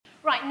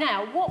Right,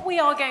 now, what we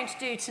are going to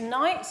do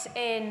tonight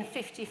in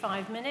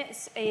 55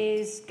 minutes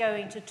is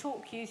going to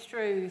talk you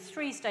through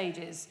 3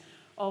 stages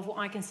of what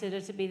I consider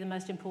to be the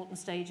most important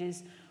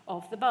stages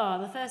of the bar.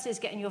 The first is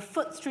getting your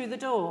foot through the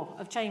door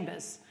of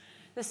chambers.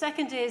 The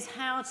second is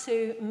how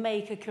to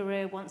make a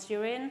career once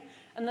you're in.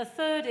 And the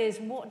third is,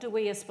 what do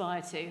we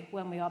aspire to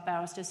when we are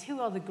barristers? Who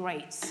are the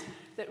greats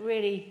that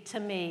really, to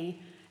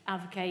me,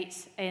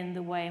 advocate in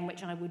the way in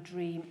which I would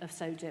dream of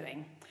so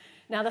doing?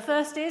 Now, the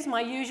first is my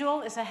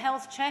usual. It's a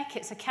health check.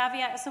 It's a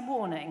caveat. It's a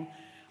warning.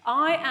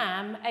 I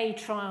am a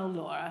trial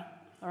lawyer,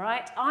 all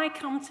right? I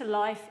come to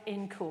life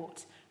in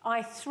court.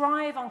 I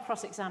thrive on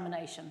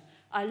cross-examination.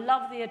 I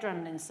love the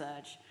adrenaline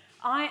surge.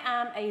 I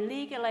am a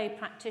legal aid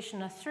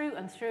practitioner through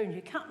and through, and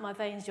you cut my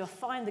veins, you'll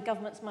find the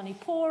government's money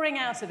pouring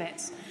out of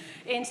it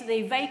into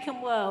the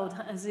vacant world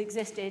that has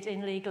existed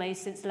in legal aid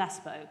since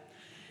LASPO.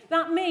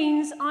 That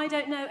means I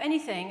don't know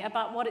anything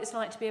about what it's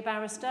like to be a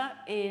barrister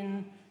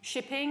in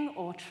shipping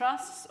or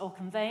trusts or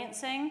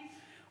conveyancing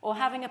or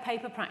having a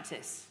paper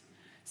practice.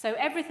 So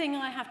everything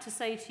I have to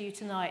say to you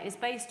tonight is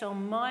based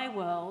on my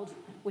world,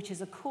 which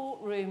is a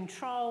courtroom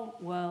trial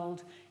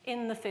world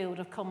in the field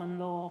of common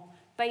law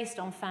based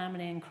on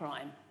family and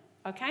crime.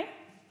 Okay?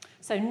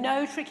 So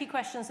no tricky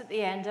questions at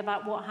the end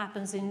about what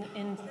happens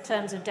in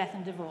terms of death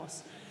and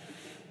divorce.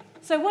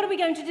 So what are we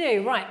going to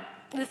do? Right.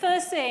 The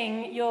first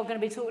thing you're going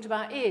to be talked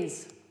about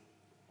is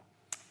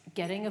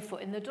getting a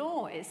foot in the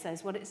door. It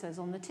says what it says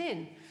on the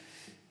tin.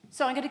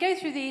 So I'm going to go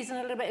through these in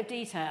a little bit of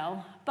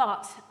detail,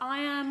 but I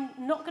am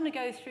not going to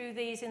go through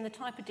these in the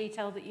type of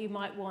detail that you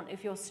might want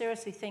if you're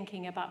seriously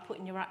thinking about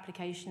putting your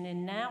application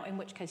in now, in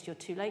which case you're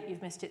too late,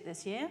 you've missed it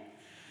this year.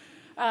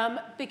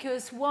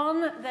 Because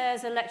 1,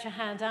 there's a lecture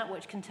handout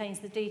which contains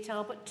the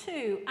detail, but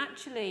 2,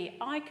 actually,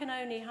 I can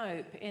only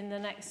hope in the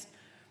next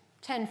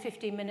 10,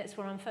 15 minutes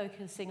where I'm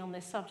focusing on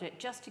this subject,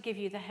 just to give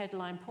you the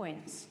headline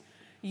points.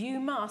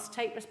 You must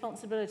take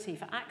responsibility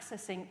for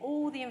accessing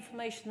all the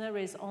information there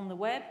is on the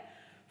web,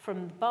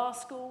 from the bar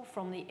school,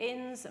 from the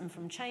inns, and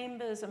from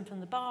chambers, and from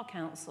the Bar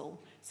Council,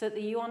 so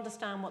that you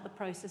understand what the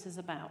process is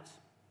about.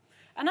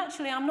 And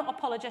actually, I'm not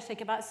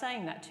apologetic about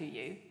saying that to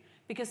you,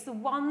 because the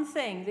one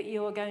thing that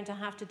you are going to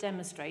have to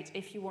demonstrate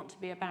if you want to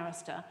be a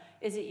barrister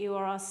is that you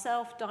are a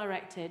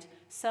self-directed,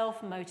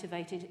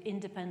 self-motivated,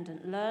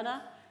 independent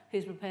learner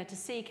who's prepared to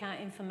seek out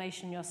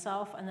information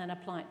yourself and then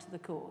apply it to the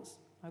cause,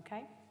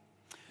 okay?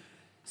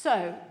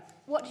 So,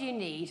 what do you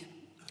need?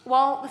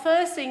 Well, the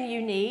first thing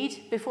you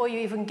need, before you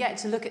even get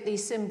to look at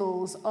these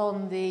symbols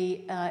on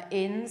the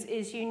inns,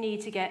 is you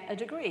need to get a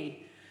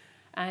degree.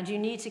 And you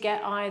need to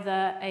get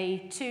either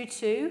a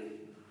 2-2,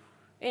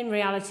 in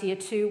reality a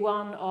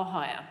 2-1 or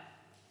higher.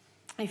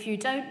 If you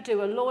don't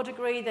do a law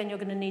degree, then you're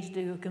going to need to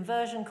do a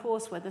conversion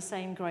course where the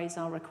same grades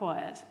are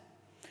required.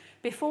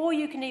 Before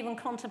you can even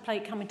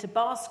contemplate coming to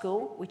bar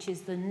school, which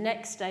is the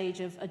next stage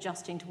of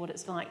adjusting to what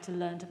it's like to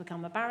learn to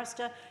become a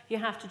barrister, you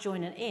have to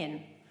join an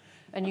inn.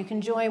 And you can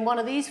join one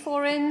of these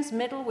 4 inns,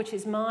 Middle, which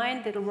is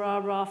mine, little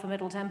rah-rah for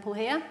Middle Temple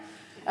here,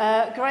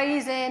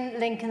 Gray's Inn,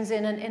 Lincoln's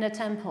Inn, and Inner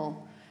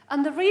Temple.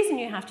 And the reason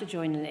you have to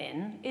join an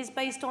inn is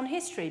based on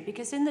history,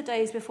 because in the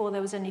days before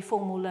there was any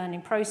formal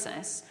learning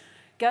process,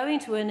 going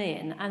to an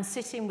inn and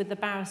sitting with the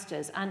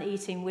barristers and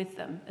eating with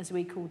them, as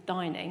we call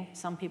dining,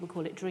 some people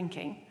call it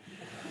drinking,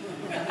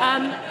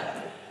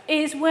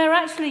 is where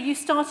actually you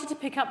started to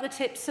pick up the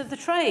tips of the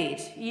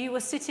trade. You were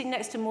sitting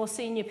next to more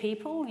senior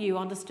people, you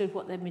understood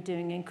what they'd be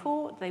doing in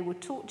court, they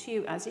would talk to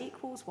you as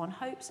equals, one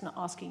hopes, not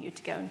asking you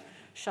to go and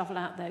shovel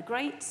out their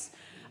grates.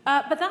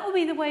 But that will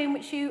be the way in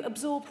which you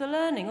absorb the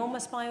learning,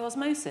 almost by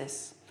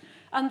osmosis.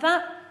 And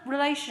that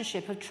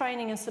relationship of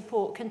training and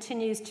support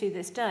continues to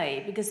this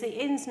day, because the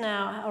inns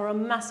now are a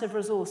massive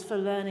resource for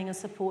learning and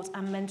support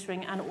and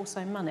mentoring and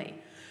also money.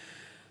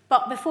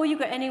 But before you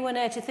get anywhere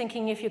near to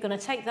thinking if you're going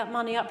to take that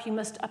money up, you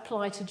must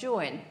apply to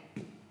join.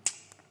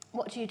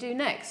 What do you do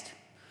next?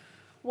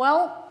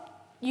 Well,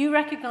 you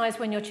recognise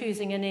when you're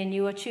choosing an inn,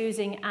 you are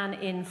choosing an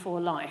inn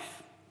for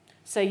life.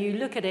 So you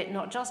look at it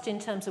not just in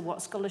terms of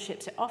what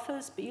scholarships it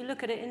offers, but you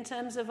look at it in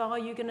terms of, are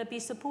you going to be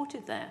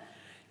supported there?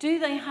 Do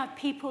they have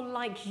people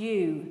like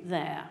you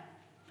there?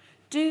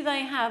 Do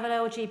they have an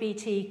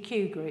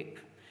LGBTQ group?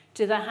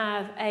 Do they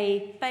have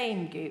a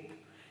BAME group?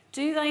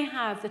 Do they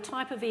have the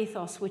type of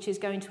ethos which is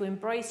going to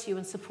embrace you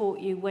and support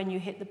you when you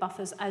hit the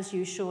buffers, as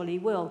you surely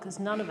will, because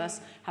none of us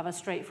have a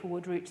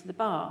straightforward route to the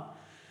bar?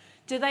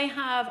 Do they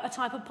have a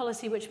type of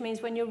policy which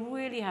means when you're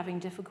really having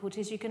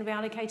difficulties, you can be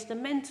allocated a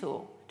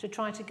mentor to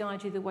try to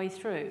guide you the way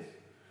through?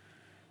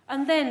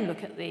 And then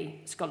look at the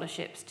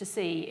scholarships to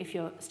see if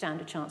you stand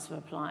a chance of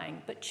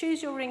applying. But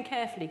choose your inn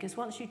carefully, because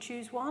once you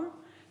choose one,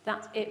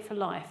 that's it for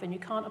life, and you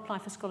can't apply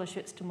for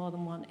scholarships to more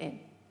than one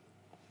inn.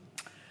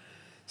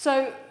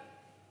 So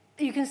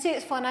you can see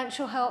it's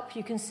financial help.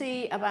 You can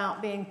see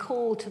about being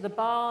called to the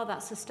bar.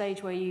 That's the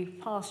stage where you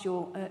pass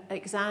your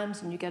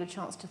exams and you get a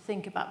chance to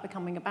think about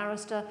becoming a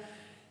barrister.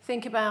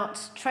 Think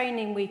about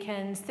training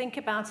weekends. Think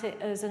about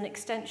it as an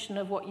extension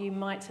of what you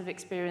might have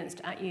experienced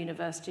at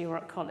university or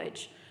at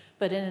college.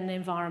 but in an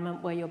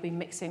environment where you'll be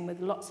mixing with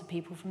lots of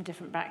people from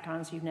different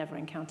backgrounds you've never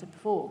encountered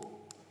before.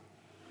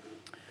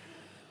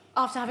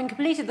 After having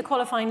completed the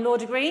qualifying law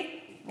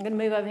degree, I'm going to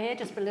move over here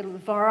just for a little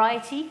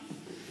variety.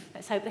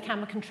 Let's hope the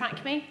camera can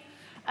track me.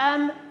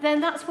 Then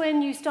that's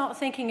when you start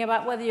thinking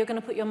about whether you're going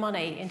to put your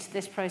money into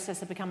this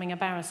process of becoming a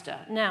barrister.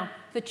 Now,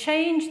 the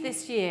change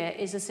this year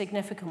is a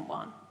significant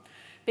one,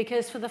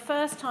 because for the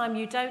first time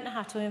you don't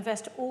have to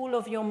invest all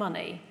of your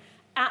money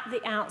at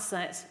the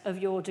outset of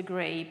your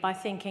degree by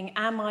thinking,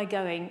 am I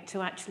going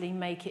to actually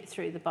make it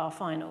through the bar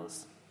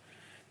finals?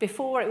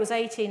 Before it was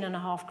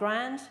 18.5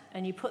 grand,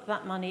 and you put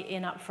that money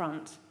in up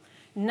front.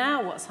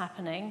 Now what's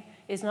happening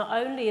is not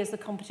only has the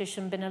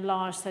competition been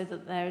enlarged so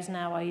that there is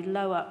now a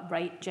lower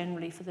rate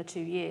generally for the 2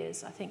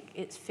 years, I think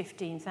it's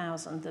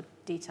 15,000, the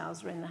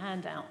details are in the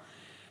handout,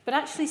 but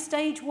actually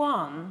stage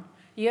 1,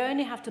 you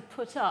only have to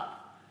put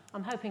up,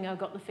 I'm hoping I've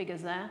got the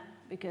figures there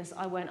because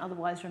I won't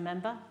otherwise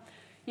remember,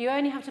 you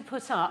only have to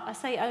put up, I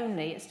say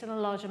only, it's still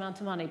a large amount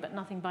of money, but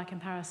nothing by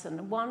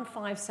comparison,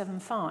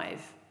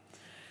 1,575.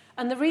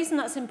 And the reason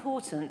that's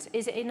important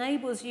is it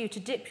enables you to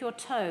dip your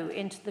toe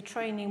into the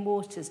training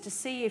waters to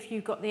see if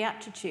you've got the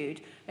aptitude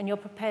and you're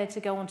prepared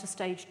to go on to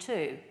stage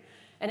 2.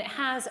 And it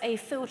has a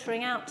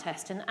filtering out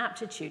test, an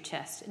aptitude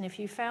test. And if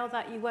you fail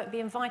that, you won't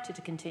be invited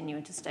to continue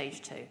into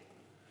stage 2.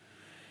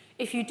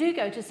 If you do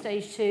go to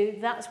stage 2,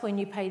 that's when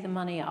you pay the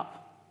money up.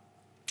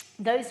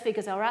 Those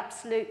figures are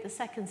absolute. The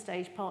second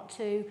stage, part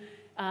 2,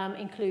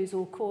 includes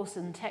all course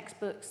and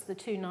textbooks. The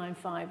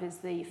 295 is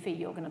the fee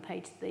you're going to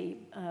pay to the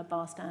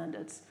Bar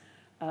Standards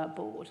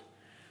board.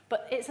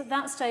 But it's at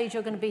that stage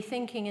you're going to be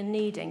thinking and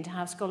needing to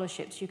have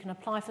scholarships. You can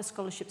apply for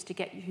scholarships to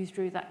get you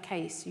through that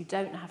case. You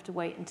don't have to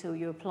wait until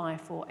you apply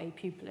for a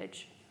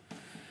pupillage.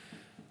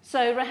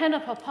 So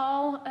Rahenna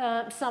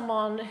Popal,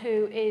 someone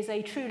who is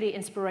a truly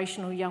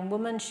inspirational young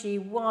woman. She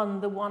won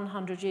the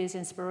 100 Years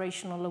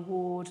Inspirational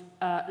Award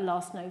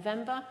last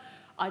November.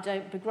 I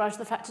don't begrudge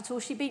the fact at all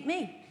she beat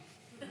me.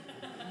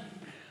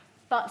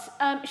 But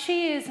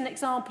she is an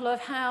example of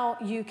how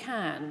you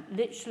can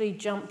literally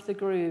jump the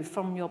groove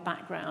from your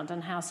background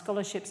and how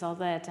scholarships are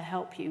there to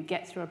help you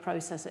get through a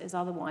process that is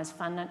otherwise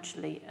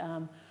financially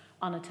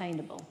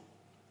unattainable.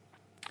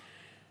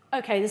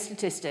 Okay, the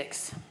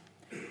statistics.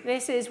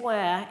 This is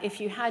where if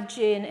you had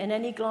gin in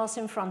any glass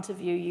in front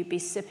of you, you'd be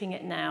sipping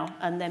it now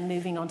and then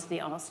moving on to the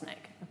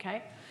arsenic,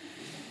 okay?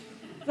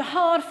 The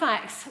hard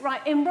facts,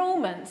 right,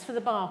 enrolments for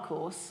the bar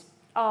course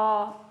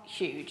are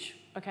huge.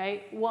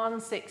 Okay,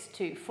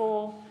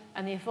 1624,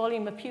 and the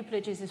volume of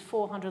pupillages is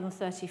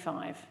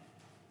 435.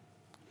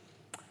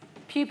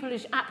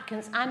 Pupillage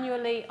applicants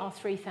annually are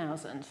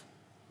 3,000.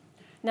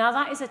 Now,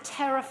 that is a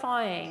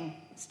terrifying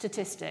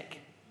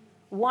statistic.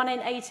 1 in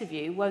 8 of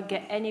you won't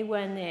get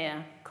anywhere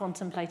near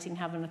contemplating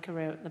having a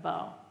career at the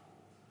bar.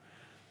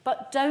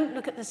 But don't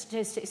look at the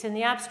statistics in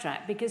the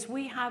abstract, because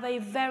we have a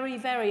very,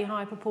 very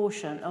high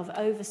proportion of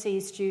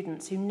overseas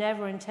students who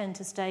never intend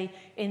to stay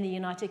in the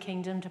United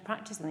Kingdom to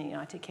practice in the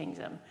United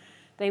Kingdom.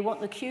 They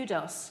want the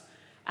kudos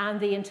and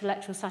the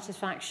intellectual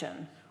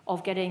satisfaction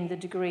of getting the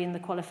degree and the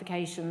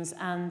qualifications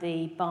and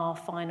the bar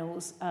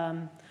finals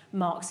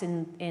marks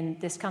in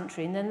this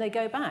country, and then they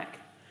go back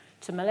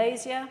to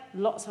Malaysia.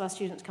 Lots of our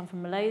students come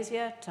from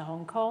Malaysia, to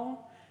Hong Kong,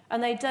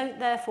 and they don't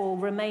therefore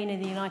remain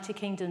in the United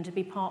Kingdom to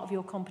be part of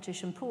your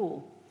competition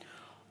pool.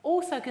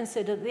 Also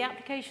consider that the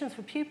applications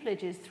for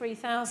pupillages,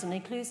 3,000,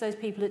 includes those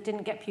people that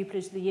didn't get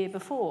pupillage the year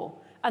before.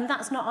 And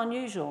that's not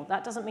unusual.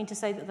 That doesn't mean to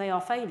say that they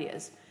are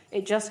failures.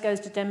 It just goes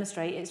to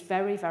demonstrate it's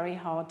very, very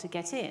hard to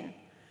get in.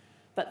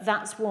 But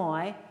that's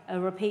why a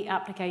repeat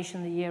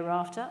application the year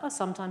after, or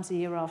sometimes the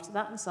year after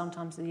that, and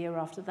sometimes the year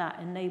after that,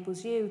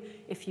 enables you,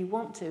 if you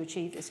want to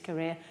achieve this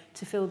career,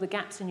 to fill the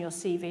gaps in your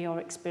CV or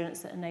experience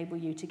that enable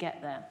you to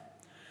get there.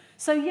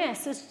 So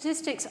yes, the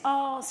statistics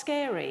are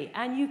scary,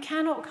 and you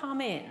cannot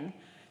come in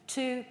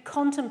to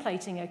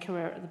contemplating a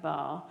career at the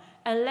bar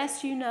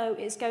unless you know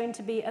it's going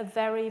to be a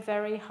very,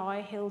 very high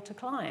hill to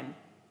climb.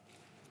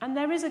 And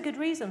there is a good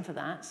reason for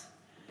that.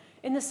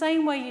 In the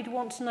same way you'd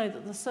want to know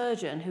that the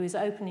surgeon who is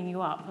opening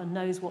you up and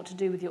knows what to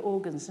do with your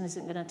organs and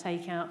isn't going to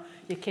take out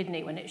your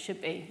kidney when it should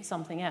be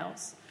something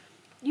else,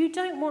 you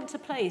don't want to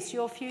place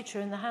your future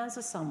in the hands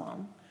of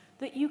someone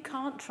that you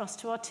can't trust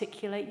to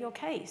articulate your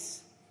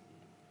case.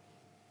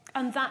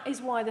 And that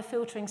is why the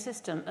filtering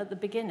system at the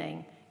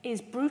beginning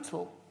is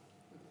brutal.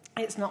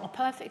 It's not a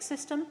perfect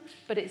system,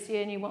 but it's the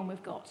only one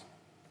we've got.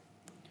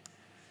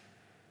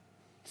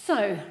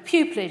 So,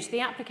 pupillage,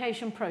 the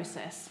application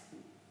process.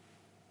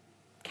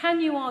 Can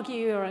you argue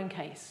your own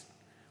case?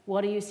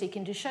 What are you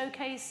seeking to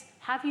showcase?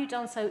 Have you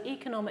done so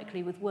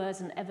economically with words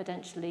and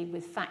evidentially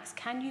with facts?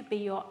 Can you be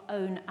your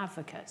own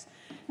advocate?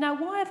 Now,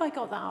 why have I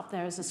got that up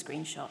there as a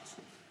screenshot?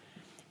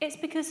 It's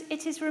because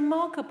it is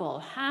remarkable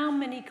how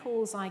many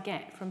calls I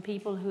get from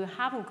people who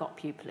haven't got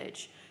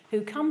pupillage,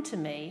 who come to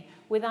me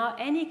without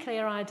any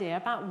clear idea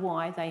about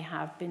why they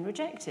have been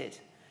rejected.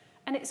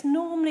 And it's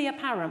normally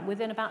apparent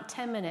within about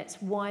 10 minutes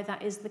why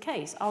that is the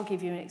case. I'll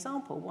give you an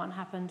example. One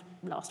happened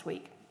last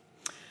week.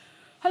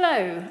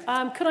 Hello,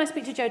 could I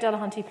speak to Joe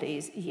Delahunty,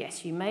 please?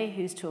 Yes, you may.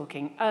 Who's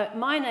talking?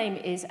 My name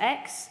is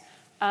X.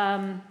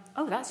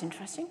 Oh, that's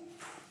interesting.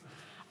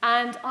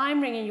 And I'm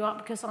ringing you up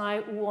because I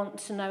want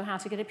to know how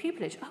to get a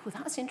pupillage. Oh, well,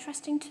 that's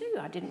interesting too.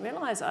 I didn't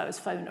realise I was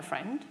phone a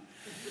friend.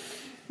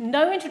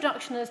 No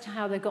introduction as to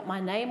how they got my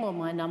name or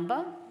my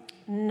number.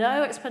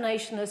 No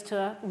explanation as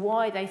to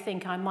why they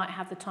think I might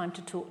have the time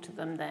to talk to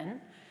them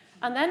then.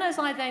 And then as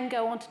I then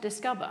go on to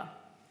discover,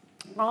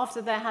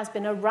 after there has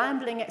been a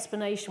rambling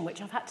explanation,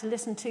 which I've had to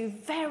listen to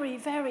very,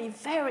 very,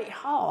 very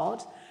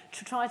hard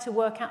to try to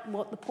work out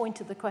what the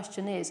point of the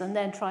question is and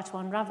then try to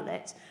unravel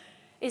it,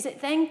 is it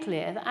then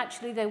clear that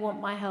actually they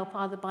want my help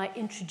either by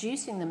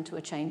introducing them to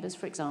a Chambers,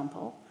 for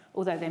example,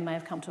 although they may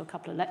have come to a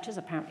couple of lectures,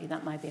 apparently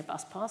that may be a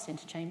bus pass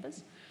into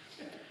Chambers,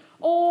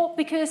 or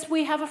because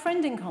we have a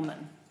friend in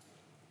common.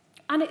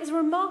 And it is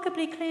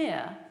remarkably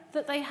clear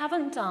that they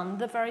haven't done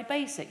the very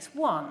basics.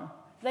 One,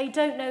 they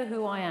don't know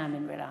who I am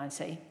in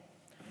reality.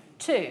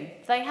 Two,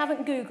 they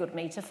haven't Googled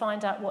me to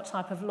find out what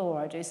type of law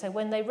I do, so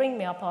when they ring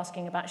me up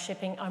asking about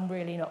shipping, I'm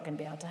really not going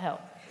to be able to help.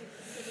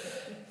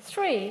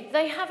 Three,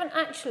 they haven't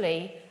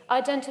actually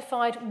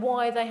identified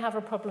why they have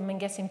a problem in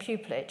getting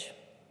pupillage.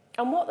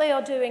 And what they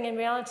are doing in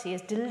reality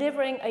is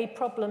delivering a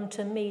problem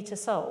to me to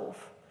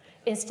solve,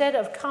 instead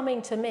of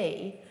coming to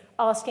me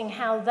asking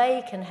how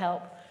they can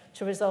help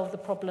to resolve the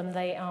problem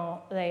they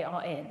are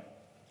in.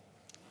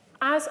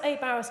 As a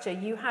barrister,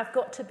 you have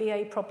got to be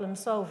a problem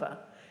solver.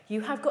 You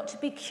have got to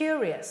be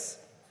curious.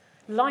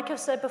 Like I've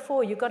said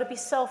before, you've got to be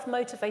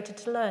self-motivated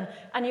to learn,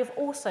 and you've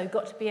also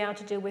got to be able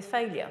to deal with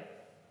failure.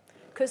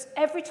 Because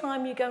every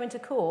time you go into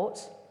court,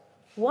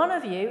 one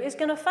of you is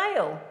going to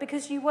fail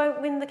because you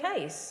won't win the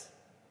case.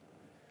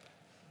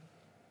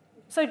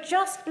 So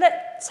just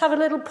let's have a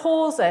little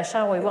pause there,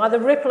 shall we, while the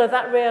ripple of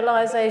that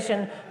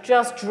realisation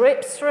just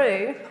drips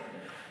through.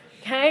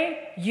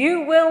 Okay?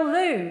 You will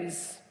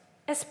lose,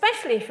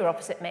 especially if you're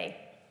opposite me.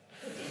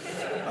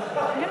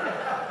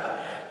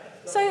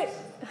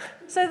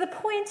 So the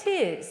point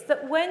is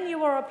that when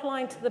you are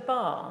applying to the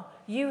bar,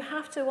 you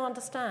have to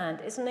understand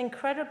it's an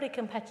incredibly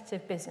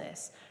competitive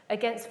business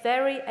against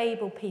very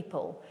able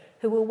people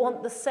who will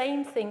want the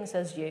same things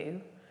as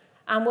you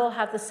and will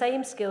have the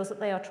same skills that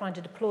they are trying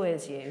to deploy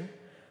as you.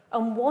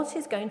 And what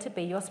is going to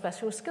be your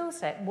special skill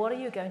set? What are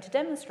you going to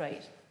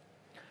demonstrate?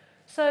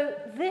 So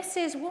this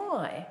is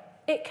why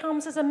it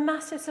comes as a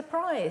massive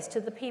surprise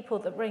to the people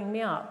that ring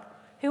me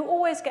up, who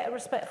always get a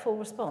respectful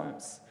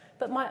response.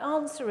 But my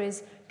answer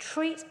is,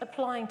 treat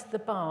applying to the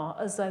bar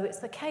as though it's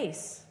the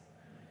case.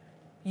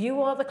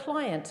 You are the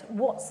client.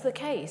 What's the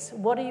case?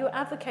 What are you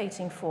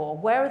advocating for?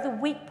 Where are the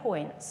weak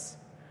points?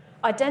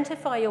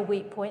 Identify your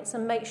weak points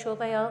and make sure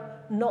they are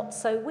not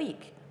so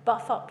weak.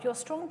 Buff up your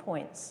strong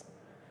points.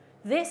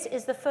 This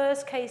is the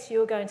first case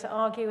you are going to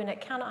argue, and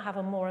it cannot have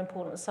a more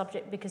important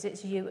subject because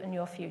it's you and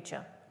your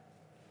future.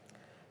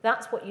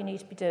 That's what you need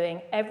to be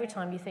doing every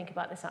time you think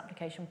about this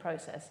application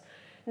process.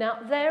 Now,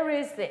 there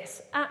is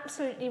this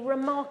absolutely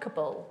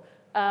remarkable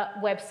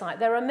website.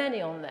 There are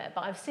many on there,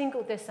 but I've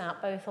singled this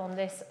out both on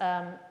this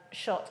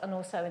shot and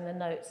also in the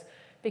notes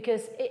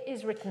because it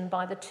is written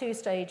by the two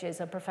stages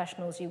of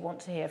professionals you want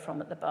to hear from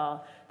at the bar.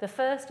 The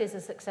first is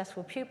a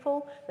successful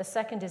pupil. The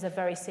second is a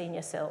very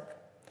senior silk.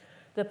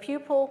 The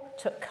pupil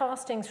took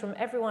castings from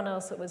everyone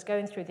else that was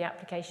going through the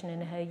application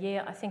in her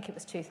year, I think it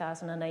was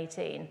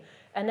 2018,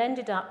 and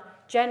ended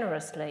up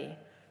generously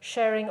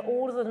sharing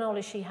all of the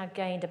knowledge she had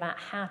gained about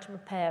how to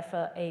prepare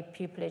for a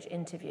pupillage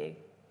interview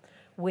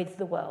with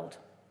the world.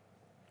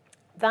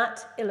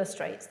 That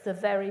illustrates the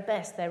very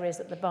best there is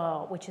at the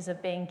bar, which is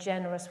of being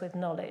generous with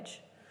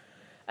knowledge.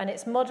 And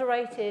it's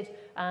moderated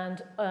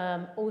and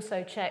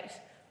also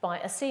checked by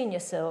a senior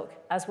silk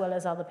as well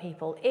as other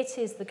people. It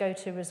is the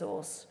go-to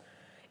resource.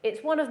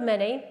 It's one of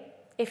many.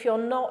 If you're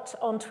not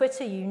on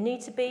Twitter, you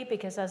need to be,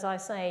 because as I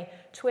say,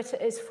 Twitter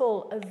is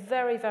full of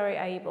very, very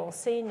able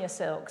senior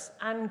silks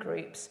and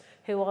groups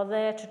who are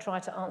there to try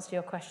to answer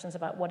your questions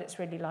about what it's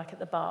really like at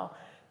the bar,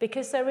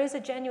 because there is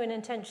a genuine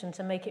intention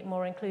to make it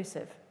more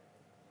inclusive.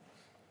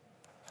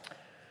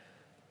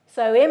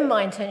 So in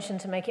my intention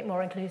to make it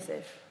more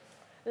inclusive,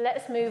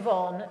 let's move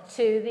on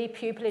to the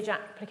pupillage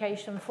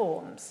application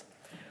forms.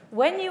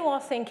 When you are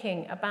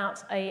thinking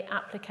about an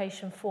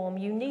application form,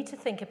 you need to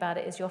think about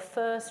it as your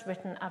first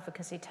written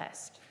advocacy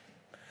test.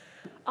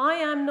 I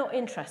am not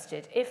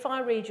interested, if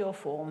I read your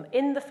form,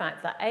 in the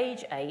fact that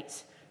age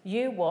 8,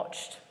 you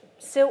watched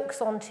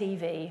Silks on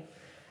TV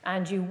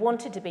and you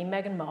wanted to be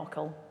Meghan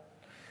Markle.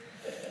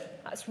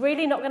 That's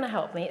really not going to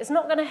help me. It's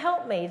not going to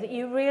help me that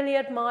you really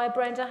admire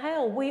Brenda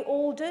Hale. We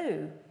all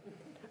do.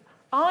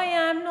 I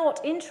am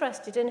not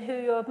interested in who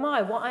you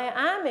admire. What I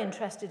am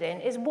interested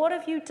in is what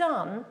have you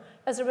done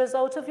as a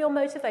result of your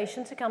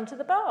motivation to come to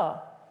the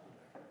bar?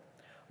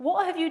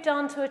 What have you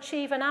done to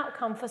achieve an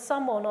outcome for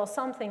someone or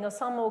something or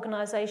some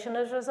organisation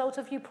as a result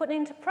of you putting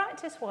into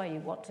practice why you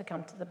want to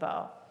come to the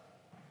bar?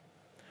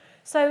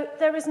 So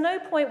there is no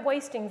point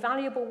wasting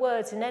valuable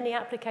words in any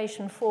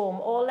application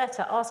form or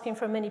letter asking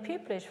for a mini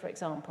pupillage, for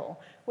example,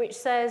 which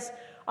says,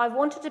 I've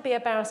wanted to be a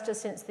barrister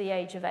since the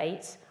age of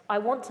 8. I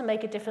want to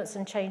make a difference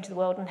and change the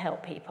world and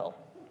help people.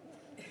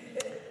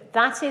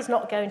 That is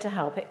not going to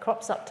help. It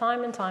crops up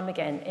time and time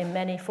again in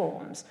many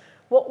forms.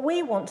 What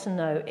we want to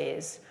know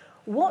is,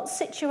 what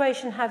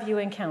situation have you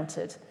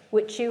encountered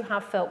which you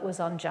have felt was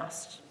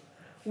unjust?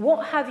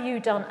 What have you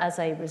done as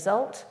a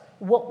result?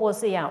 What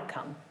was the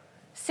outcome?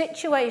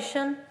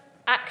 Situation,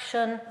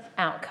 action,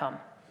 outcome.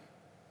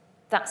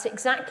 That's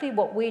exactly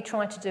what we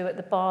try to do at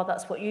the bar.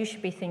 That's what you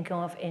should be thinking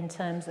of in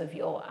terms of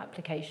your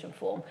application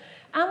form.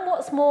 And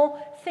what's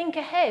more, think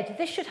ahead.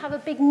 This should have a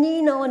big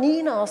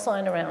Nina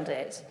sign around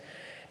it.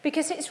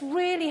 Because it's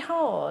really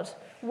hard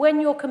when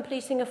you're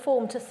completing a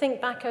form to think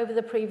back over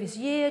the previous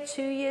year,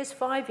 2 years,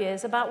 5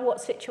 years about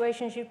what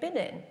situations you've been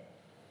in.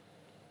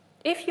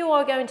 If you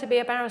are going to be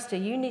a barrister,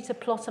 you need to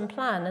plot and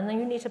plan, and then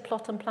you need to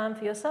plot and plan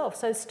for yourself.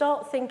 So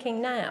start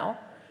thinking now,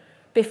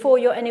 before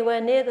you're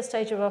anywhere near the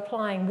stage of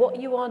applying, what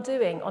you are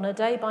doing on a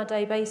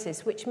day-by-day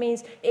basis, which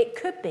means it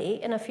could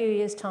be, in a few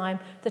years' time,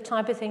 the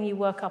type of thing you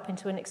work up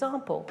into an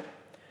example.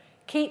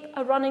 Keep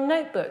a running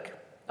notebook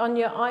on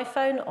your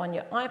iPhone, on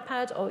your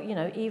iPad, or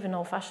even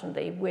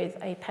old-fashionedly with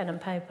a pen and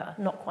paper,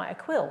 not quite a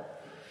quill.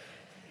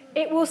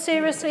 It will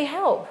seriously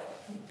help,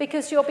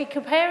 because you'll be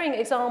comparing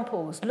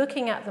examples,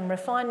 looking at them,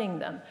 refining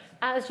them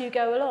as you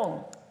go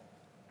along.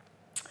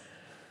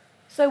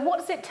 So what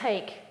does it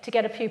take to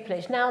get a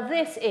pupillage? Now,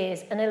 this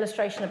is an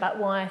illustration about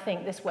why I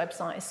think this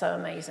website is so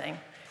amazing.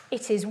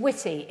 It is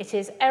witty, it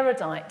is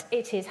erudite,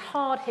 it is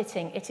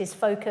hard-hitting, it is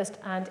focused,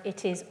 and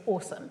it is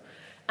awesome.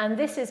 And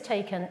this is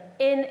taken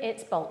in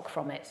its bulk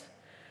from it.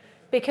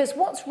 Because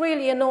what's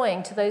really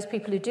annoying to those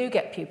people who do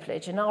get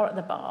pupillage and are at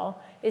the bar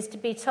is to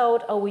be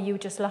told, oh, well, you were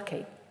just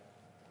lucky.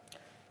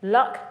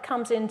 Luck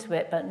comes into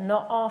it, but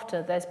not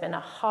after there's been a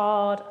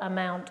hard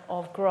amount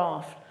of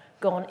graft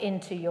gone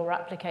into your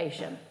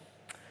application.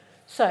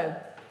 So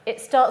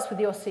it starts with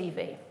your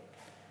CV.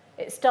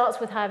 It starts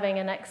with having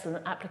an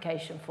excellent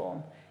application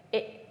form.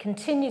 It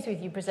continues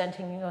with you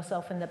presenting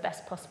yourself in the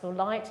best possible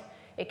light.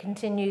 It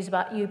continues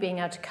about you being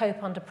able to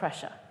cope under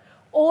pressure.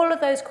 All of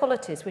those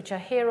qualities which are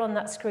here on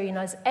that screen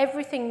is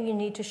everything you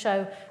need to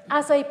show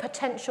as a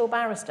potential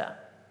barrister.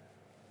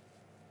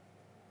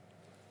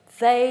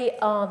 They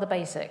are the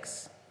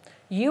basics.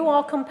 You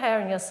are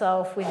comparing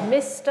yourself with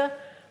Mr.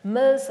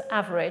 Ms.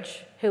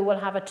 Average, who will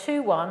have a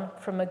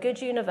 2-1 from a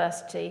good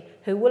university,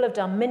 who will have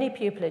done mini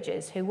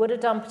pupillages, who would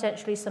have done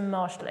potentially some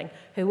marshalling,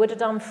 who would have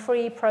done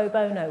free pro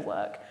bono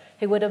work,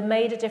 who would have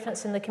made a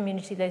difference in the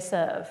community they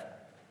serve.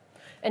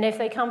 And if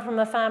they come from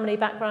a family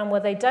background where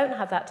they don't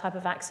have that type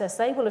of access,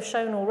 they will have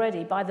shown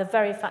already, by the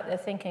very fact they're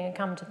thinking and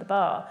come to the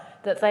bar,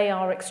 that they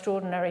are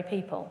extraordinary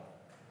people.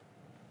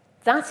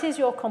 That is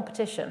your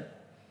competition.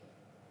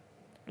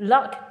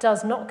 Luck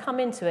does not come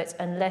into it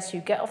unless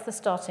you get off the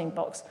starting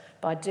box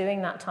by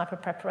doing that type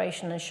of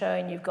preparation and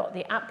showing you've got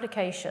the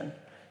application,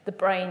 the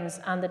brains,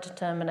 and the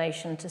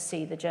determination to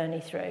see the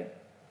journey through.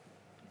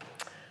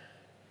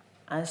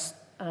 As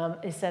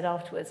is said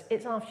afterwards,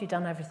 it's after you've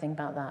done everything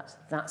about that,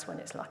 that's when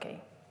it's lucky.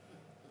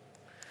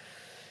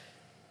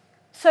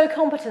 So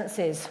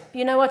competencies.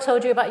 I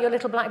told you about your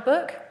little black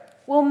book?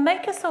 Well,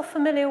 make yourself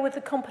familiar with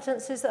the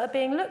competencies that are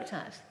being looked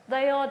at.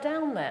 They are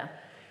down there.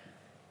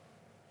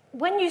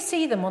 When you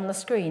see them on the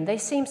screen, they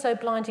seem so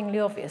blindingly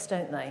obvious,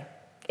 don't they?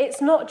 It's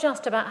not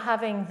just about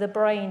having the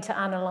brain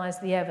to analyse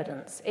the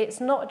evidence.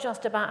 It's not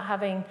just about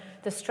having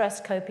the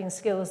stress coping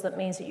skills that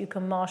means that you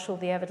can marshal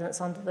the evidence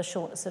under the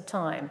shortness of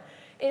time.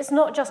 It's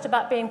not just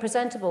about being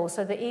presentable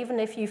so that even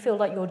if you feel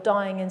like you're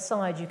dying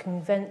inside, you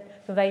can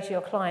convey to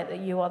your client that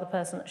you are the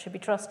person that should be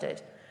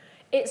trusted.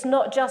 It's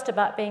not just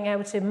about being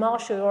able to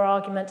marshal your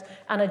argument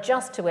and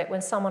adjust to it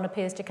when someone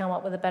appears to come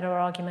up with a better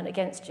argument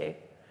against you.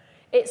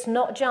 It's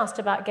not just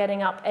about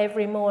getting up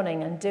every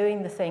morning and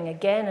doing the thing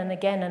again and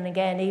again and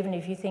again, even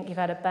if you think you've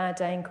had a bad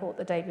day in court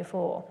the day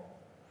before.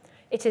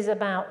 It is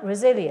about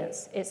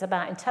resilience. It's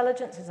about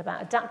intelligence. It's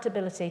about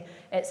adaptability.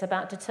 It's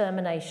about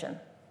determination.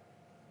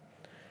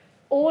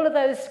 All of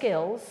those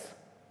skills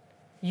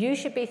you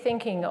should be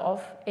thinking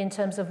of in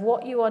terms of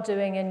what you are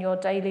doing in your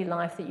daily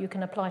life that you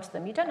can apply to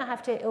them. You don't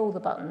have to hit all the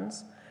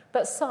buttons,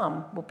 but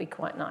some would be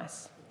quite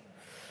nice.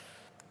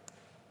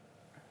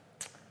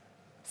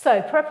 So,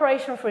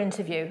 preparation for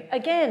interview.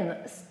 Again,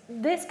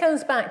 this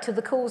goes back to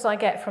the calls I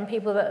get from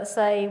people that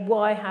say,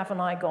 why haven't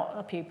I got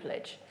a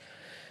pupillage?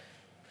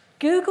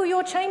 Google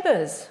your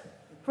chambers.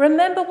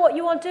 Remember what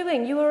you are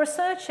doing. You are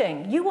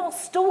researching. You are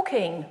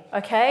stalking,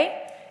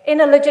 okay?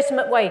 In a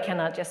legitimate way, can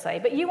I just say.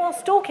 But you are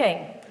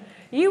stalking.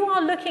 You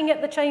are looking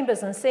at the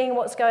chambers and seeing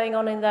what's going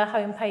on in their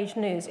homepage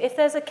news. If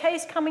there's a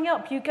case coming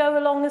up, you go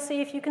along and see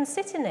if you can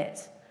sit in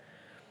it.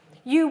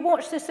 You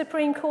watch the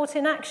Supreme Court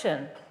in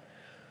action.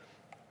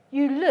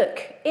 You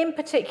look, in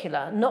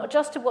particular, not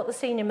just at what the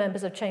senior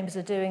members of chambers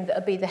are doing that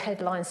will be the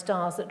headline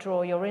stars that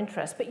draw your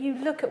interest, but you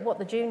look at what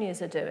the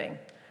juniors are doing.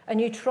 And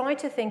you try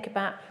to think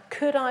about,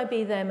 could I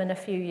be them in a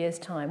few years'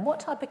 time? What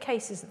type of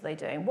cases are they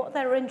doing? What are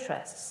their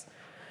interests?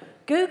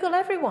 Google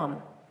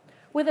everyone.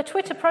 With a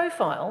Twitter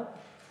profile,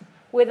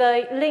 with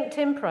a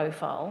LinkedIn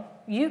profile,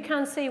 you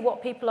can see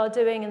what people are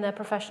doing in their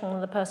professional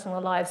and their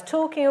personal lives.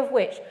 Talking of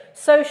which,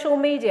 social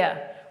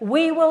media,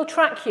 we will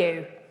track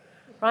you,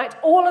 right?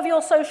 All of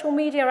your social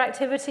media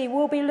activity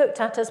will be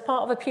looked at as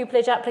part of a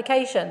pupillage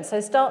application,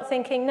 so start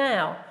thinking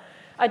now.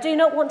 I do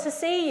not want to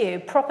see you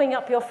propping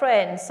up your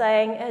friends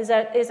saying, is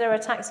there a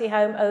taxi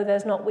home? Oh,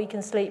 there's not, we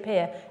can sleep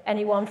here.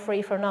 Anyone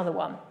free for another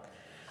one?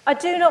 I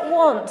do not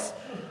want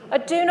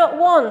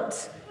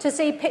to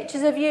see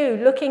pictures of you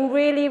looking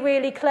really,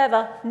 really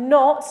clever,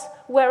 not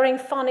wearing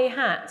funny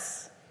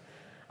hats.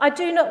 I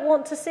do not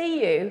want to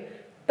see you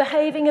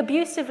behaving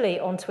abusively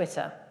on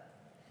Twitter.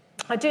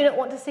 I do not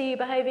want to see you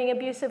behaving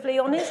abusively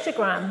on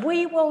Instagram.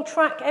 We will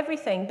track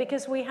everything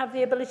because we have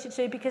the ability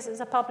to, because it's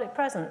a public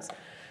presence.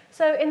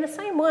 So in the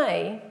same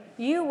way,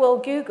 you will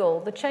Google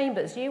the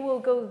chambers, you will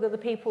Google the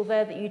people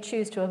there that you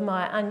choose to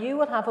admire, and you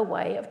will have a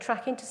way of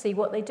tracking to see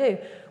what they do,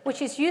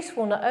 which is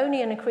useful not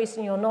only in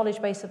increasing your knowledge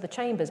base of the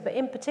chambers, but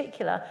in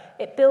particular,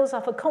 it builds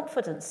up a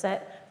confidence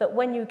set that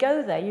when you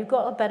go there, you've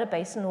got a better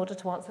base in order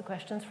to answer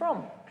questions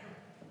from.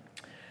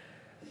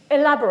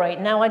 Elaborate.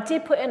 Now, I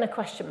did put in a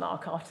question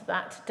mark after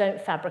that, don't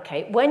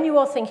fabricate. When you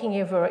are thinking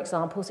of your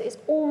examples, it's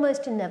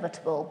almost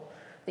inevitable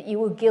that you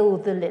will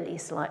gild the lily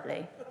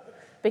slightly,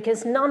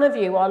 because none of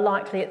you are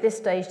likely at this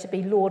stage to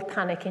be Lord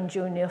Panic in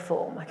junior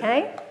form,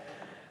 okay?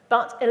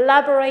 But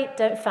elaborate,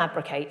 don't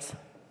fabricate,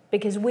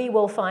 because we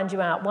will find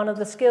you out. One of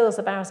the skills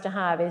a barrister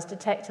have is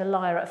detect a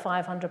liar at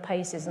 500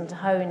 paces and to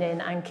hone in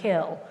and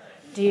kill.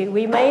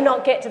 We may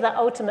not get to that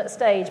ultimate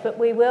stage, but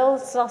we will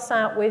suss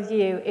out with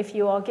you if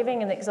you are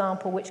giving an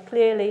example which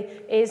clearly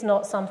is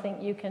not something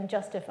you can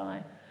justify.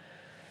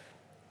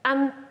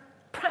 And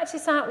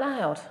practice out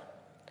loud.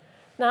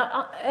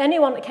 Now,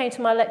 anyone that came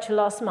to my lecture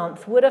last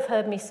month would have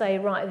heard me say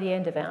right at the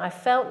end of it, I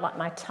felt like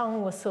my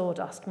tongue was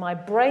sawdust. My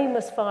brain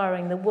was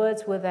firing, the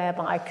words were there,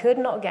 but I could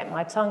not get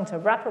my tongue to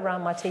wrap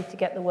around my teeth to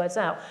get the words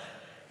out.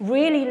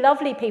 Really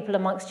lovely people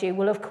amongst you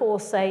will, of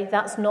course, say,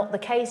 that's not the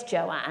case,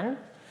 Joanne.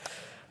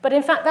 But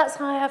in fact, that's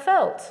how I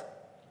felt.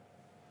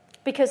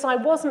 Because I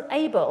wasn't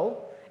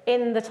able,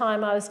 in the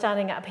time I was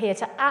standing up here,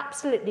 to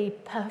absolutely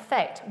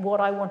perfect what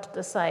I wanted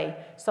to say.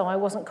 So I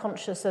wasn't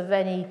conscious of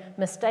any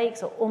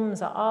mistakes or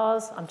ums or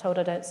ahs. I'm told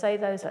I don't say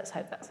those. Let's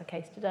hope that's the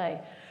case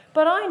today.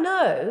 But I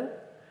know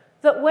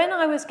that when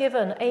I was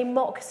given a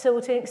mock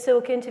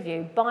silk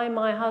interview by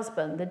my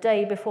husband the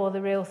day before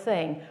the real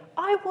thing,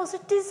 I was a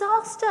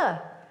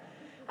disaster.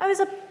 I was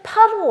a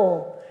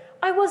puddle.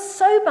 I was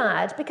so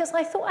bad because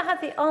I thought I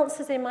had the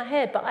answers in my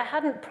head, but I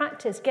hadn't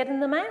practiced getting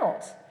them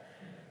out.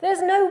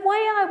 There's no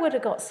way I would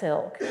have got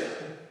silk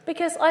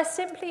because I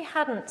simply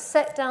hadn't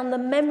set down the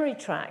memory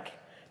track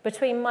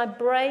between my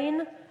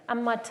brain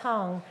and my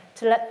tongue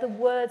to let the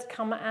words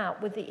come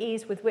out with the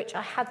ease with which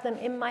I had them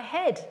in my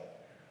head.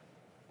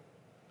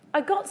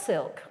 I got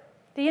silk.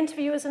 The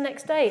interview was the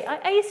next day. I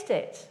aced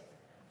it.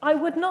 I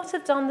would not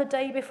have done the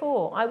day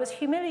before. I was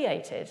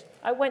humiliated.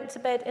 I went to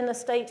bed in a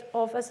state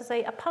of, as I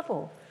say, a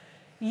puddle.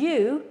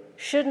 You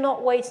should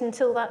not wait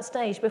until that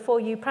stage before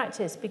you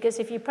practice, because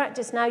if you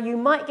practice now, you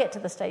might get to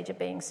the stage of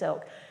being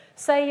silk.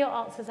 Say your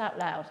answers out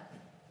loud.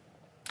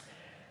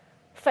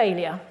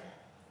 Failure.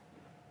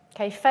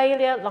 Okay,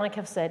 failure, like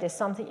I've said, is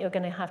something you're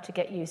going to have to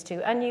get used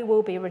to, and you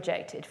will be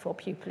rejected for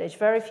pupillage.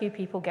 Very few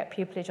people get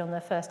pupillage on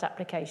their first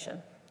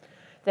application.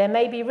 There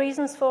may be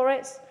reasons for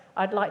it.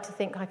 I'd like to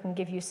think I can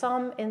give you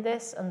some in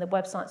this, and the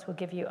websites will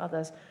give you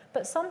others.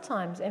 But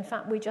sometimes, in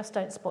fact, we just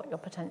don't spot your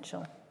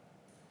potential.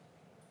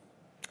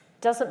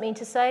 Doesn't mean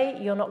to say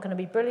you're not going to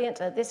be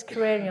brilliant at this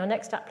career in your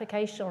next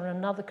application or in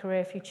another career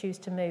if you choose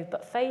to move,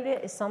 but failure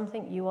is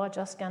something you are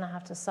just going to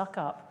have to suck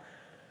up.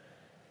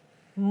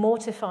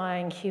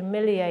 Mortifying,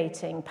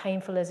 humiliating,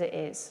 painful as it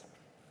is,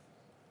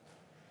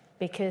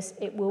 because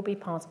it will be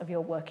part of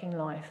your working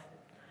life.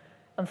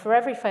 And for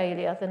every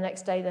failure, the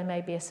next day there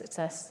may be a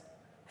success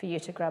for you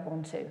to grab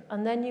onto,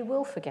 and then you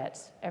will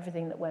forget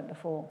everything that went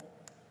before.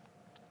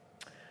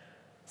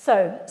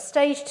 So,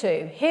 stage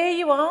 2. Here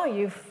you are,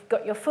 you've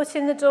got your foot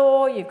in the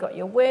door, you've got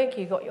your wig,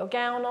 you've got your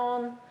gown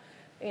on,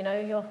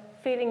 you're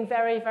feeling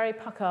very, very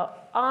puck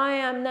up. I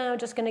am now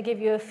just going to give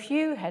you a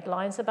few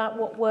headlines about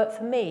what worked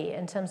for me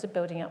in terms of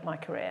building up my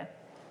career.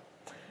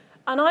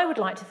 And I would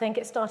like to think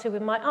it started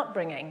with my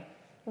upbringing,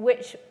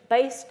 which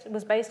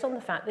was based on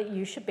the fact that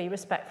you should be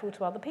respectful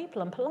to other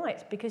people and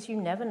polite, because you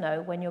never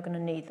know when you're going to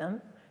need them,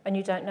 and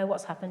you don't know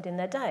what's happened in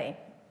their day.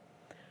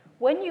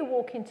 When you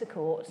walk into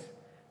court,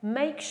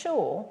 make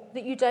sure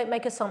that you don't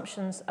make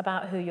assumptions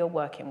about who you're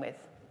working with.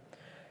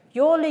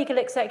 Your legal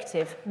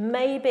executive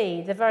may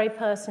be the very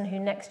person who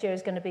next year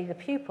is going to be the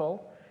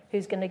pupil,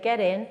 who's going to get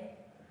in.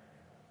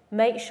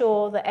 Make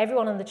sure that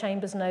everyone in the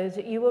chambers knows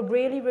that you were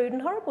really rude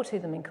and horrible to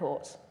them in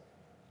court.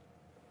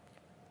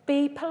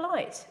 Be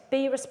polite,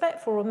 be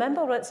respectful.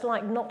 Remember what it's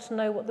like not to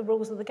know what the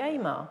rules of the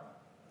game are.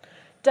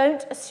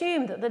 Don't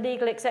assume that the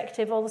legal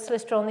executive or the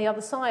solicitor on the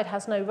other side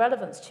has no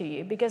relevance to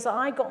you, because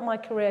I got my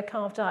career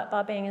carved out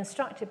by being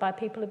instructed by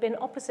people who've been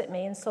opposite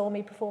me and saw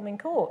me perform in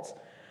court.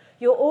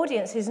 Your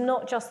audience is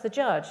not just the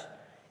judge.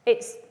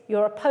 It's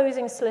your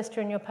opposing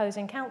solicitor and your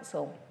opposing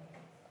counsel.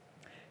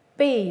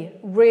 Be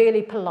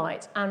really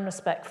polite and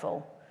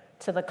respectful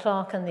to the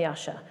clerk and the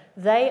usher.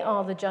 They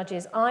are the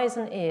judge's eyes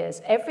and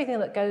ears. Everything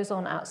that goes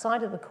on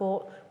outside of the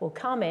court will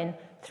come in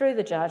through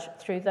the judge,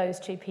 through those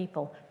two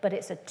people. But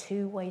it's a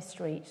two-way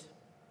street.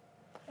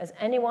 As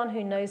anyone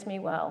who knows me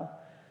well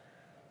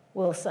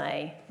will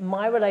say,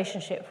 my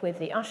relationship with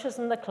the ushers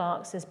and the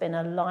clerks has been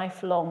a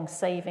lifelong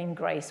saving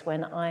grace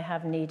when I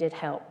have needed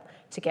help.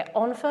 To get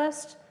on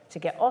first, to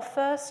get off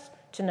first,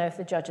 to know if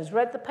the judge has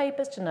read the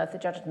papers, to know if the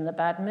judge is in a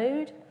bad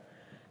mood,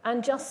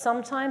 and just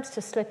sometimes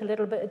to slip a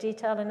little bit of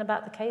detail in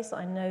about the case that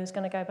I know is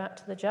going to go back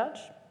to the judge.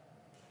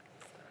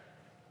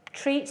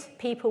 Treat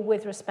people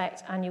with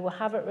respect and you will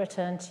have it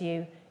returned to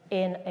you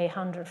in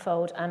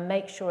 100-fold, and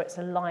make sure it's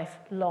a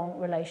lifelong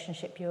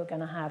relationship you're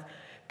going to have.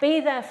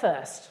 Be there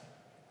first.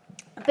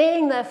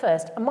 Being there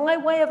first. My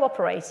way of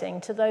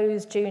operating to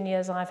those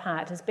juniors I've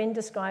had has been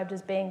described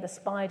as being the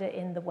spider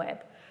in the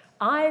web.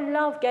 I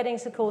love getting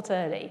to court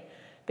early,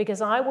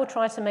 because I will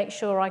try to make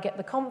sure I get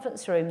the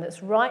conference room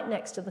that's right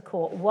next to the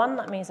court. One,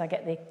 that means I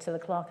get to the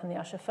clerk and the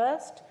usher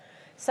first.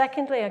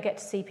 Secondly, I get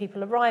to see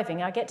people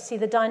arriving. I get to see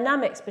the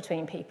dynamics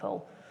between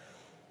people.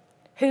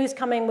 Who's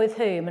coming with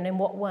whom and in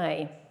what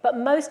way. But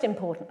most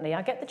importantly,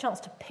 I get the chance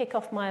to pick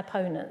off my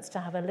opponents, to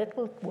have a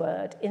little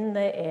word in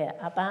their ear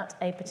about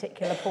a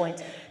particular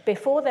point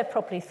before they've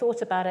properly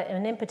thought about it,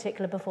 and in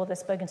particular before they've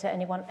spoken to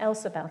anyone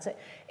else about it.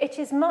 It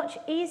is much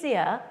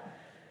easier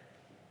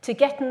to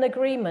get an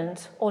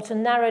agreement or to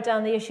narrow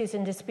down the issues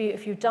in dispute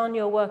if you've done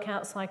your work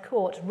outside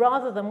court,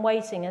 rather than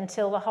waiting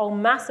until the whole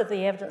mass of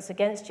the evidence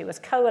against you has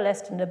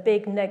coalesced in a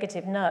big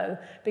negative no,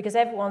 because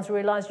everyone's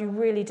realised you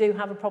really do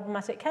have a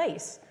problematic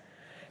case.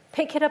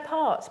 Pick it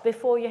apart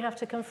before you have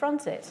to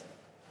confront it.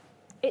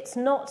 It's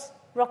not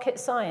rocket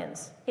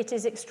science. It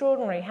is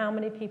extraordinary how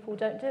many people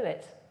don't do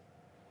it.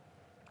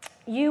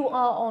 You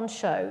are on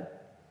show.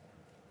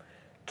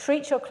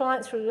 Treat your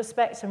clients with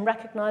respect and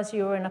recognise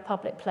you are in a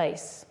public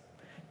place.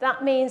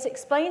 That means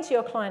explain to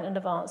your client in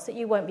advance that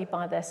you won't be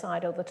by their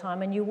side all the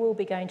time and you will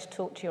be going to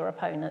talk to your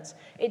opponents.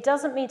 It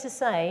doesn't mean to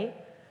say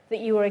that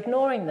you are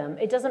ignoring them.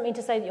 It doesn't mean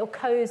to say that you're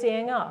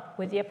cozying up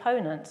with the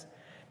opponent.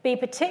 Be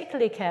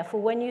particularly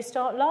careful when you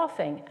start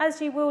laughing,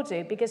 as you will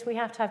do, because we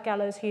have to have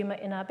gallows humour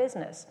in our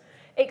business.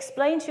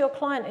 Explain to your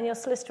client and your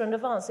solicitor in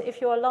advance that if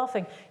you are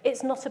laughing,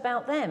 it's not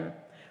about them.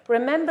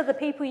 Remember, the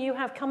people you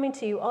have coming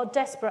to you are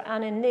desperate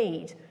and in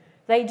need.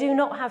 They do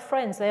not have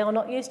friends. They are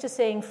not used to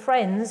seeing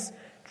friends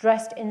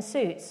dressed in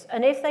suits.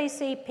 And if they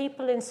see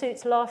people in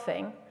suits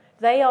laughing,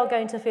 they are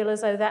going to feel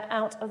as though they're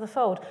out of the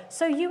fold.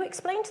 So you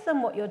explain to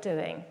them what you're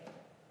doing.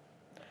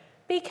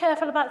 Be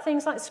careful about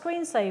things like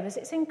screensavers.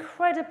 It's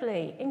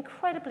incredibly,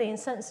 incredibly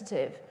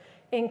insensitive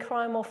in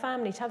crime or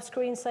family to have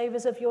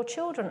screensavers of your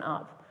children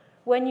up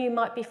when you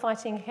might be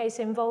fighting a case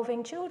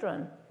involving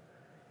children.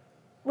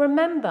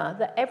 Remember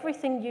that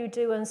everything you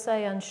do and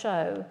say and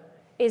show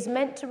is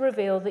meant to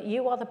reveal that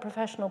you are the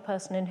professional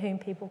person in whom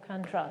people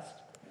can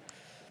trust.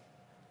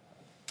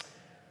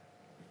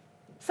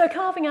 So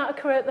carving out a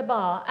career at the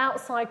bar,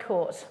 outside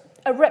court,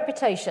 a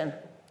reputation.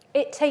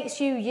 It takes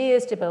you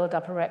years to build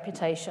up a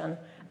reputation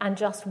and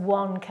just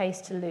one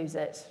case to lose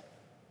it.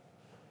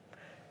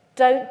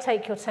 Don't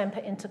take your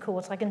temper into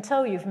court. I can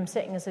tell you from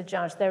sitting as a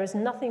judge, there is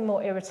nothing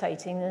more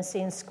irritating than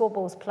seeing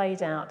squabbles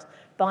played out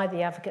by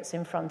the advocates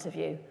in front of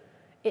you.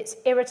 It's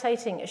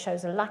irritating. It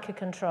shows a lack of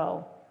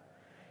control.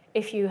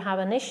 If you have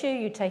an issue,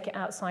 you take it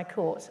outside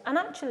court. And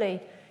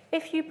actually,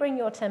 if you bring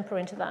your temper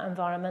into that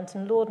environment,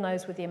 and Lord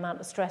knows with the amount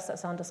of stress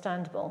that's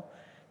understandable,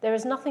 there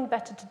is nothing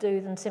better to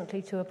do than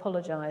simply to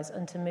apologise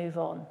and to move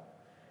on.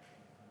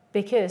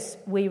 Because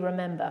we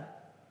remember.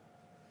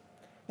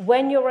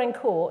 When you're in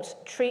court,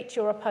 treat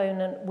your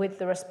opponent with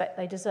the respect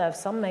they deserve.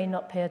 Some may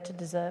not appear to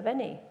deserve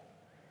any.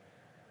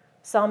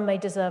 Some may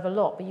deserve a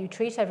lot, but you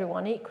treat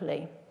everyone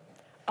equally.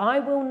 I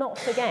will not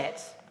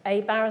forget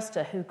a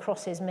barrister who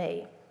crosses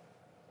me.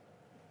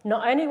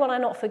 Not only will I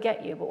not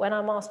forget you, but when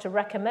I'm asked to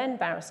recommend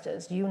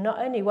barristers, you not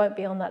only won't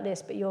be on that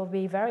list, but you'll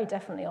be very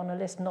definitely on a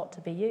list not to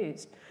be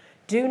used.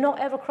 Do not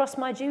ever cross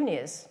my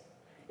juniors.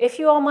 If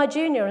you are my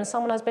junior and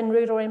someone has been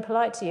rude or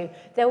impolite to you,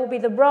 there will be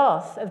the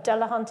wrath of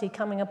Delahunty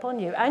coming upon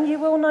you, and you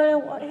will know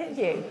what hit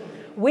you.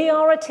 We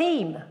are a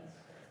team,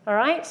 all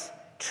right?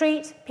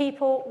 Treat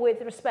people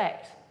with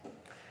respect.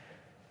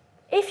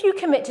 If you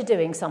commit to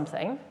doing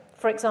something,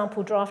 for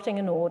example, drafting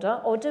an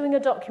order or doing a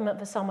document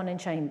for someone in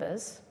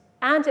chambers,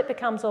 and it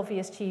becomes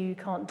obvious to you you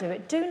can't do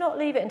it, do not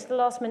leave it until the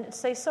last minute to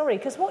say sorry,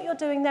 because what you're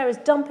doing there is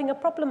dumping a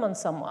problem on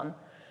someone,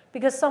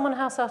 because someone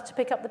else has to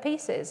pick up the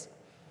pieces.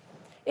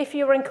 If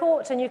you're in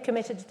court and you're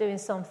committed to doing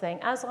something,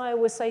 as I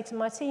always say to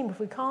my team, if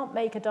we can't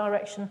make a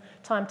direction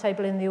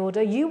timetable in the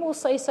order, you will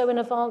say so in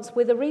advance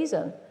with a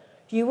reason.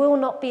 You will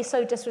not be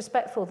so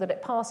disrespectful that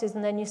it passes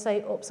and then you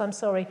say, oops, I'm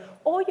sorry,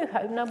 or you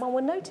hope no one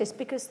will notice,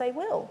 because they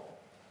will.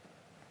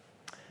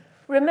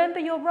 Remember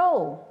your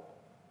role.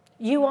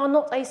 You are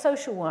not a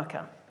social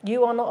worker.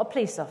 You are not a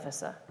police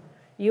officer.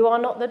 You are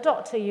not the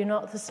doctor, you're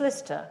not the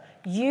solicitor.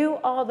 You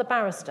are the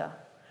barrister,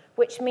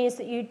 which means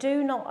that you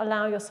do not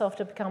allow yourself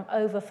to become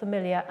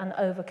over-familiar and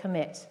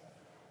over-commit.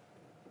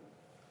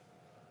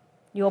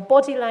 Your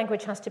body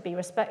language has to be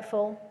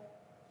respectful.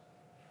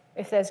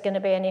 If there's going to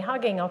be any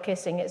hugging or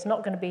kissing, it's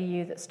not going to be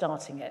you that's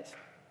starting it.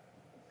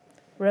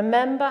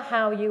 Remember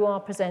how you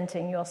are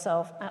presenting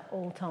yourself at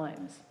all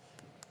times.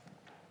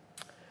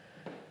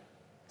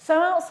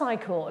 So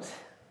outside court,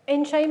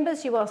 in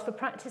chambers, you ask for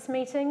practice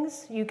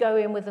meetings. You go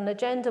in with an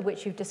agenda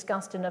which you've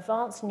discussed in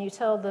advance, and you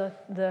tell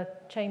the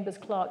chambers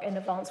clerk in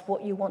advance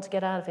what you want to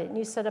get out of it, and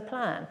you set a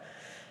plan.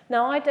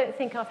 Now, I don't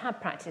think I've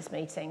had practice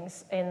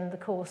meetings in the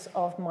course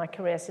of my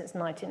career since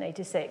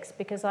 1986,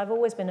 because I've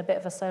always been a bit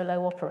of a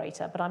solo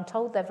operator, but I'm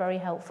told they're very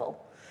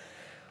helpful.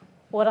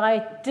 What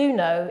I do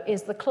know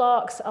is the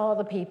clerks are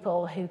the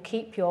people who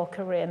keep your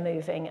career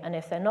moving, and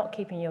if they're not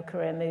keeping your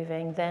career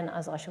moving, then,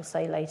 as I shall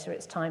say later,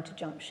 it's time to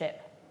jump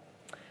ship.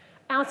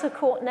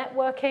 Out-of-court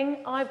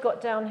networking, I've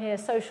got down here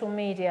social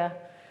media.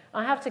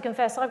 I have to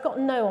confess, I've got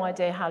no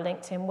idea how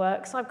LinkedIn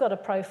works. I've got a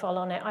profile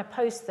on it. I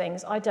post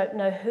things. I don't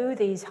know who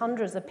these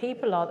hundreds of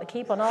people are that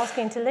keep on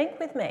asking to link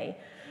with me.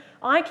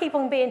 I keep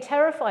on being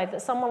terrified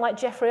that someone like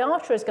Jeffrey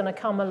Archer is going to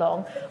come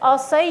along. I'll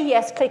say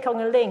yes, click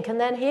on a link,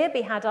 and then he'll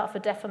be had up for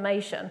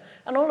defamation.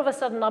 And all of a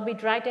sudden, I'll be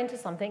dragged into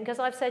something because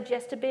I've said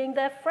yes to being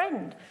their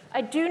friend.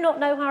 I do not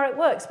know how it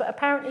works, but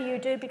apparently you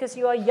do because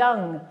you are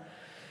young.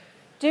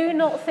 Do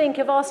not think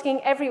of asking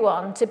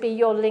everyone to be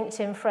your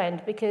LinkedIn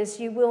friend, because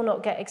you will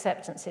not get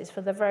acceptances for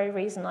the very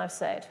reason I've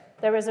said.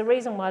 There is a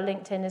reason why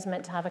LinkedIn is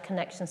meant to have a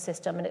connection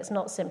system, and it's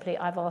not simply,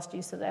 I've asked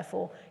you, so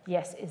therefore,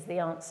 yes is the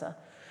answer.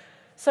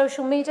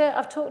 Social media,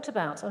 I've talked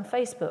about on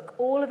Facebook.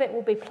 All of it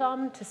will be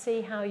plumbed to see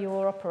how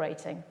you're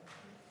operating.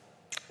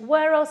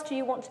 Where else do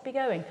you want to be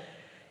going?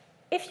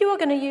 If you are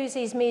going to use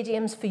these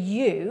mediums for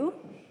you,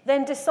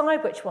 then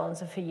decide which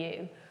ones are for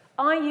you.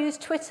 I use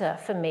Twitter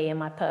for me in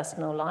my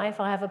personal life.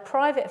 I have a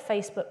private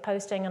Facebook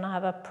posting and I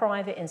have a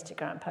private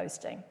Instagram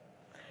posting.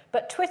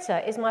 But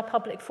Twitter is my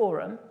public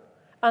forum,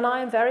 and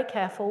I am very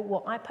careful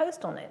what I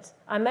post on it.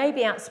 I may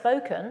be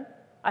outspoken.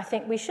 I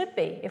think we should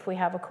be if we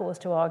have a cause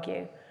to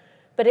argue.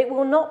 But it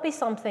will not be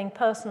something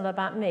personal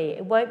about me.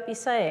 It won't be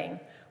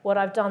saying what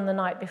I've done the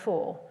night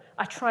before.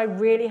 I try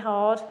really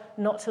hard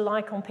not to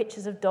like on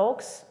pictures of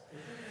dogs,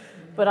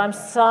 but I'm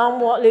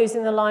somewhat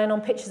losing the line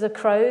on pictures of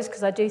crows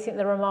because I do think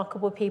they're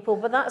remarkable people,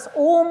 but that's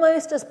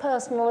almost as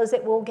personal as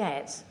it will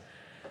get.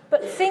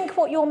 But think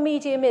what your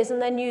medium is and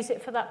then use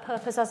it for that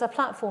purpose as a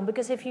platform,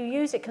 because if you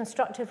use it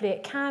constructively,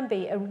 it can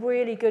be a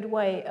really good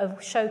way of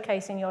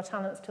showcasing your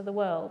talents to the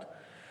world.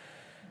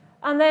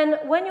 And then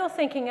when you're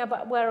thinking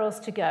about where else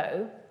to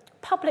go,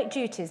 public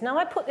duties. Now,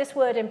 I put this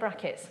word in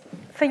brackets.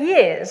 For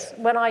years,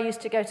 when I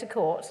used to go to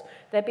court,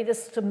 there'd be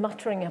this sort of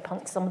muttering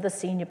amongst some of the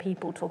senior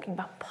people talking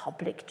about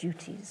public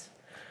duties.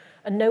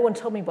 And no one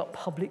told me what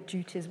public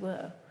duties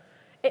were.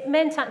 It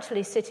meant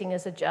actually sitting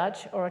as a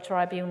judge or a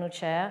tribunal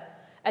chair,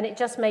 and it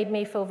just made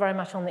me feel very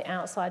much on the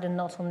outside and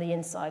not on the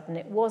inside. And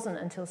it wasn't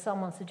until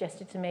someone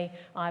suggested to me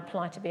I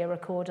apply to be a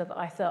recorder that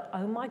I thought,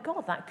 oh my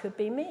God, that could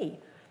be me.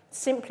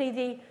 Simply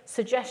the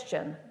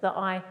suggestion that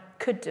I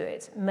could do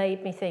it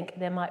made me think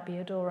there might be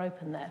a door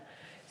open there.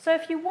 So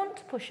if you want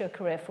to push your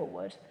career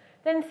forward,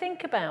 then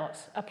think about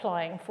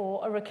applying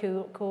for a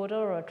recorder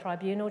or a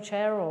tribunal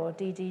chair or a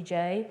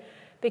DDJ,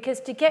 because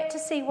to get to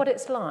see what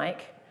it's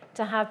like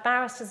to have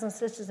barristers and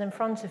solicitors in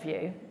front of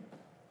you,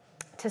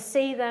 to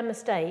see their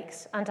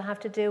mistakes and to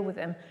have to deal with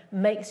them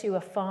makes you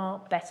a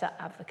far better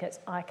advocate,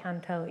 I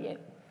can tell you.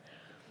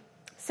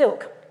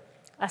 Silk.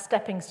 A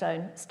stepping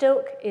stone.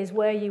 Silk is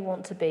where you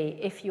want to be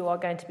if you are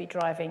going to be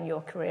driving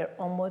your career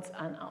onwards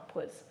and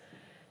upwards.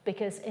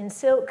 Because in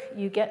Silk,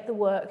 you get the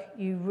work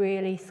you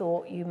really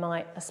thought you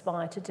might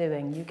aspire to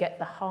doing. You get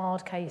the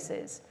hard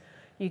cases.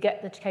 You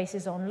get the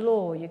cases on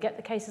law. You get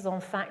the cases on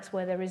facts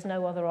where there is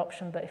no other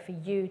option but for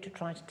you to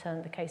try to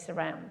turn the case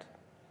around.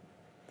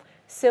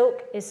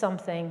 Silk is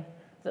something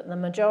that the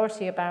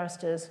majority of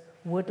barristers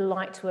would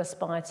like to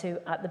aspire to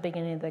at the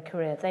beginning of their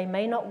career. They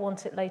may not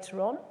want it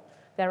later on.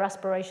 Their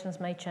aspirations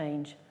may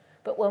change.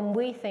 But when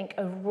we think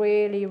of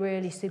really,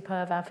 really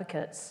superb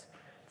advocates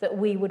that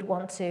we would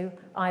want to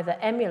either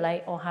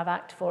emulate or have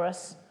act for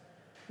us,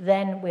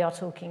 then we are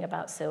talking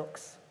about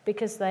Silks,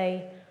 because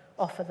they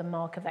offer the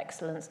mark of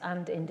excellence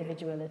and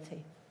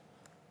individuality.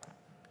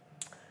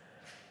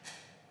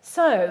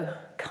 So,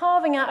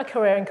 carving out a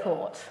career in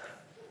court.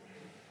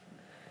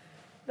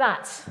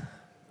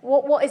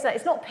 What is that?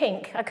 It's not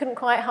pink. I couldn't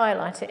quite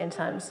highlight it in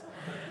terms.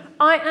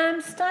 I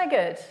am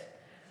staggered.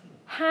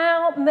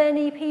 How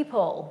many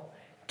people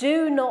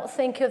do not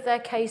think of their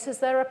case as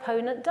their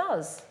opponent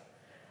does?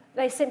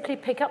 They simply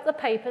pick up the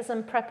papers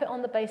and prep it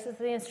on the basis of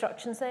the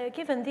instructions they are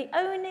given. The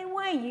only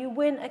way you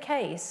win a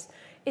case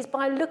is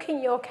by looking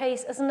at your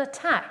case as an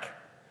attack.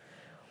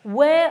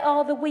 Where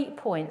are the weak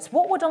points?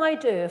 What would I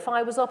do if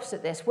I was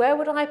opposite this? Where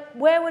would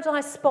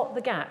I spot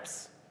the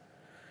gaps?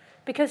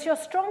 Because your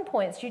strong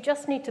points, you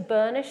just need to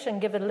burnish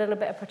and give it a little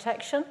bit of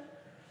protection.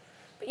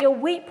 But your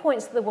weak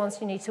points are the ones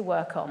you need to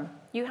work on.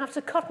 You have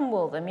to cotton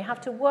wool them. You have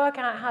to work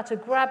out how to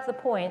grab the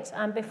points,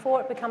 and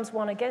before it becomes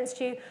one against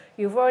you,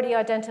 you've already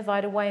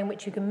identified a way in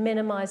which you can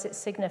minimize its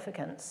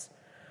significance.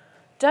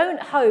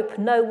 Don't hope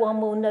no one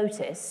will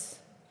notice,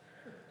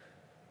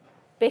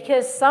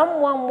 because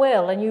someone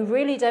will, and you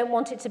really don't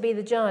want it to be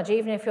the judge,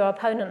 even if your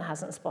opponent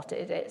hasn't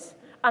spotted it.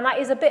 And that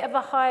is a bit of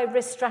a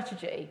high-risk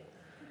strategy.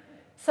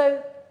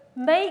 So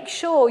make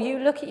sure you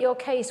look at your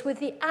case with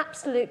the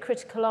absolute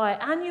critical eye,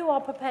 and you are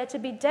prepared to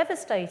be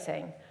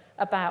devastating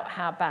about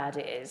how bad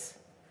it is.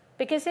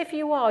 Because if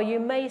you are, you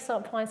may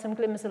find some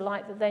glimmers of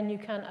light that then you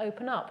can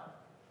open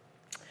up.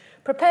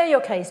 Prepare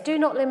your case. Do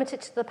not limit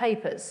it to the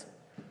papers.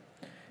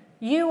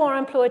 You are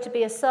employed to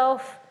be a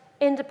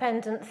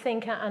self-independent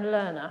thinker and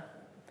learner.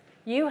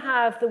 You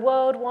have the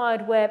World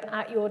Wide Web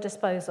at your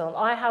disposal.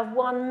 I have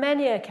won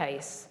many a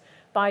case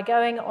by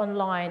going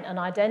online and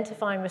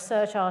identifying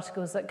research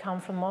articles that come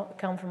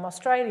from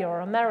Australia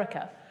or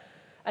America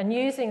and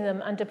using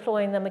them and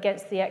deploying them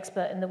against the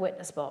expert in the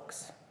witness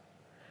box.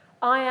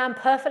 I am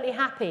perfectly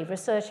happy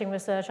researching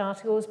research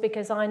articles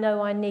because I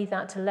know I need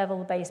that to level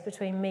the base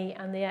between me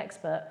and the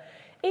expert.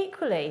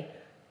 Equally,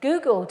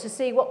 Google to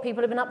see what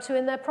people have been up to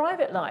in their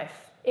private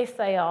life, if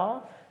they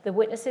are the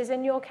witnesses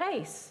in your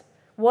case.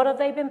 What have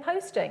they been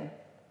posting?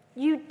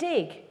 You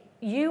dig.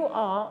 You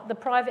are the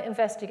private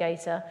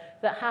investigator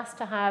that has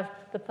to have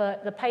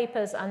the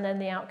papers and then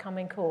the outcome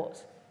in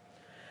court.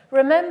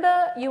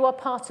 Remember, you are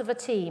part of a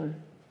team.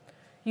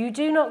 You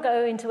do not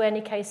go into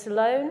any case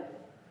alone.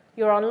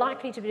 You're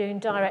unlikely to be doing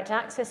direct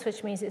access,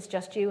 which means it's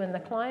just you and the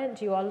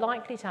client. You are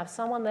likely to have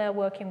someone there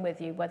working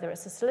with you, whether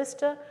it's a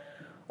solicitor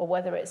or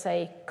whether it's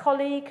a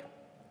colleague,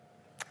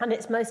 and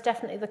it's most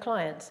definitely the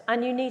client.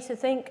 And you need to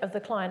think of the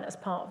client as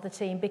part of the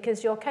team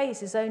because your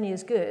case is only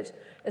as good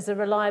as the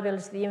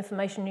reliability of the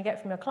information you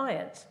get from your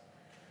client,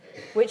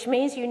 which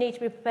means you need to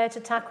be prepared to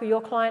tackle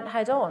your client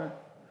head on.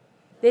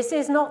 This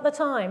is not the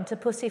time to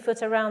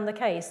pussyfoot around the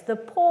case. The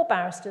poor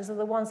barristers are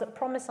the ones that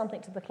promise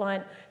something to the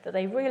client that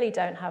they really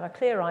don't have a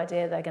clear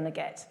idea they're going to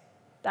get.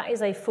 That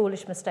is a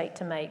foolish mistake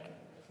to make.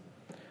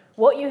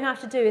 What you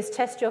have to do is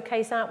test your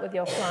case out with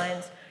your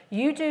clients.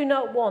 You do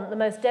not want the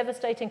most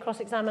devastating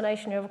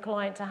cross-examination of a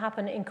client to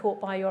happen in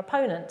court by your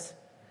opponent.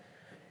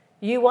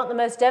 You want the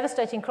most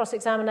devastating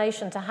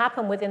cross-examination to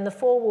happen within the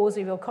four walls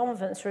of your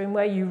conference room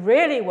where you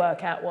really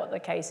work out what the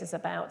case is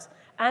about,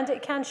 and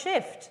it can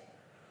shift.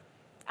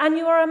 And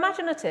you are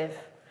imaginative.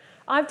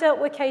 I've dealt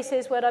with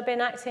cases where I've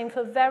been acting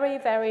for very,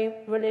 very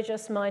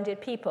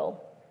religious-minded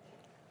people,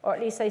 or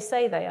at least they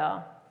say they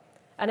are.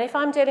 And if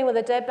I'm dealing with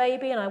a dead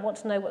baby and I want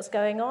to know what's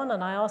going on,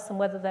 and I ask them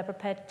whether they're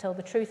prepared to tell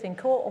the truth in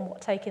court on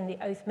what taking the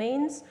oath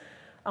means,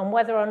 and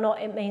whether or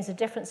not it means a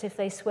difference if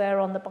they swear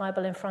on the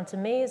Bible in front of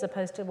me as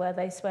opposed to where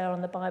they swear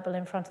on the Bible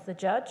in front of the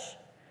judge,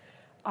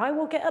 I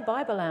will get a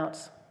Bible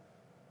out,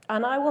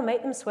 and I will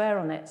make them swear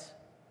on it.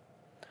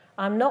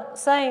 I'm not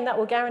saying that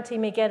will guarantee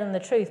me getting the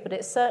truth, but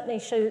it certainly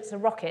shoots a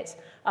rocket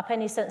up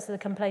any sense of the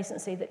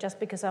complacency that just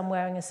because I'm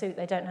wearing a suit,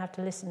 they don't have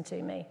to listen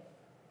to me.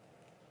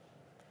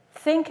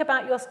 Think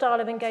about your style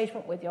of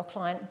engagement with your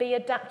client. Be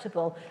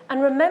adaptable.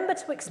 And remember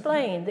to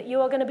explain that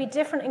you are going to be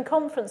different in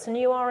conference than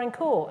you are in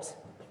court.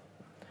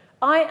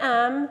 I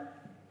am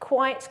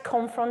quite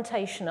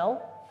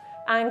confrontational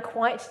and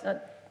quite...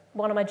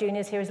 one of my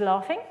juniors here is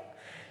laughing.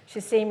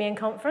 She's seen me in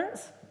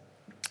conference.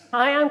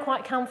 I am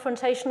quite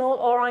confrontational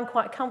or I'm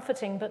quite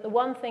comforting, but the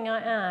one thing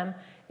I am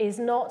is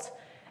not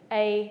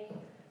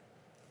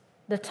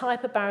the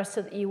type of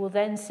barrister that you will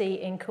then see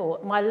in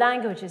court. My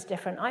language is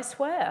different. I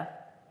swear.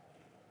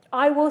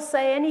 I will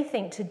say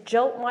anything to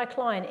jolt my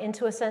client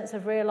into a sense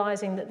of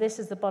realizing that this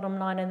is the bottom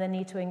line and they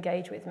need to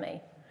engage with me.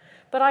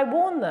 But I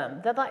warn them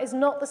that that is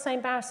not the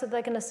same barrister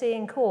they're going to see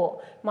in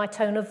court. My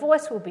tone of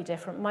voice will be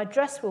different. My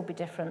dress will be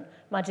different.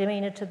 My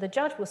demeanor to the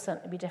judge will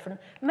certainly be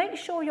different. Make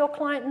sure your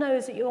client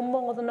knows that you're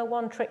more than a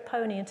one-trick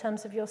pony in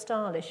terms of your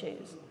style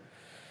issues.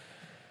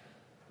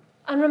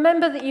 And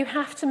remember that you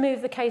have to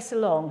move the case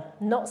along,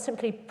 not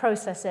simply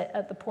process it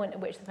at the point at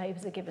which the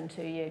papers are given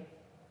to you.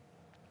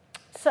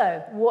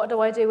 So, what do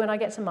I do when I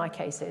get to my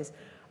cases?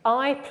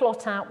 I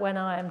plot out when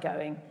I am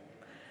going.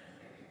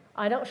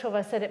 I'm not sure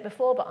if I said it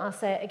before, but I'll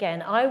say it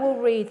again. I will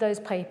read those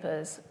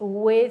papers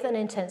with an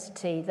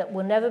intensity that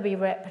will never be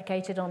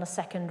replicated on a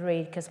second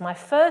read, because my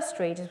first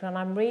read is when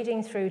I'm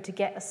reading through to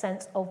get a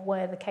sense of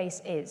where the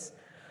case is.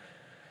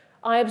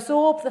 I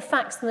absorb the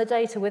facts and the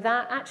data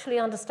without actually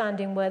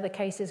understanding where the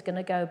case is going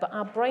to go, but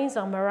our brains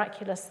are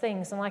miraculous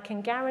things, and I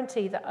can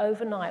guarantee that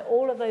overnight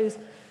all of those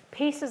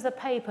pieces of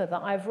paper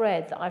that I've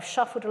read, that I've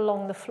shuffled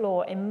along the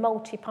floor in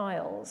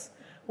multi-piles,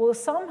 will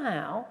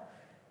somehow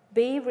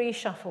be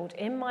reshuffled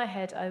in my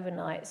head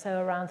overnight.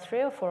 So around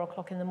 3 or 4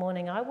 o'clock in the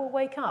morning, I will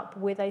wake up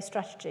with a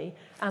strategy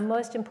and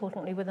most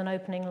importantly with an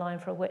opening line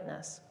for a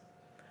witness.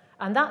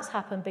 And that's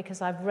happened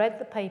because I've read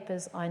the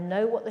papers, I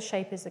know what the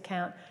shape is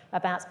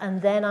about,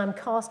 and then I'm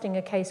casting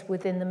a case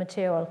within the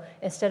material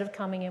instead of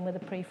coming in with a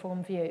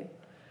preformed view.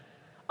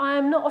 I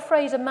am not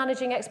afraid of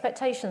managing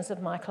expectations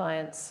of my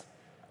clients.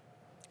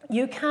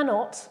 You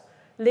cannot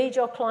Lead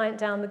your client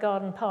down the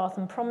garden path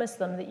and promise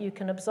them that you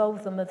can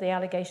absolve them of the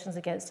allegations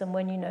against them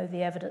when you know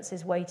the evidence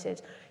is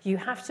weighted. You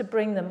have to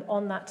bring them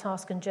on that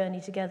task and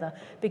journey together,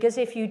 because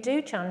if you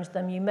do challenge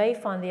them, you may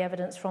find the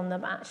evidence from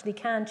them actually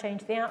can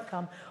change the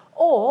outcome,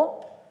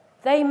 or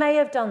they may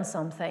have done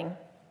something.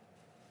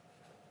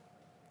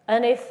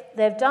 And if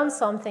they've done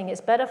something,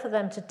 it's better for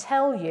them to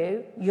tell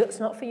you. It's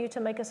not for you to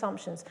make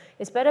assumptions.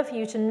 It's better for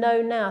you to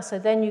know now, so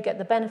then you get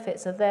the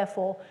benefits of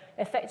therefore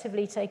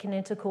effectively taking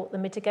into court the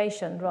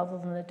mitigation rather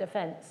than the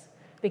defence,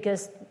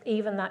 because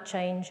even that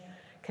change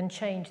can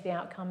change the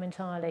outcome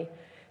entirely.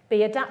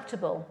 Be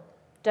adaptable.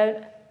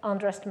 Don't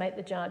underestimate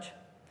the judge.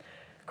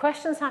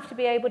 Questions have to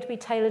be able to be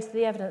tailored to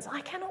the evidence.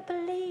 I cannot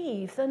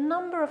believe the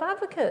number of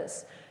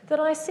advocates that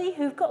I see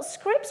who've got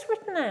scripts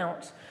written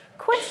out.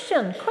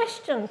 Question,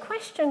 question,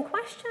 question,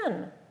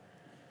 question.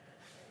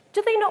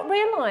 Do they not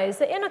realise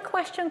that in a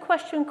question,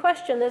 question,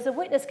 question, there's a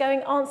witness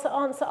going answer,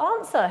 answer,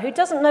 answer, who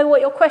doesn't know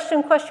what your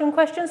question, question,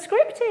 question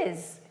script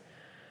is?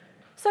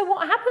 So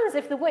what happens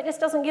if the witness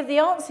doesn't give the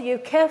answer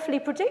you've carefully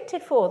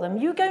predicted for them?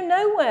 You go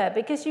nowhere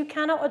because you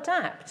cannot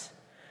adapt.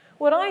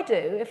 What I do,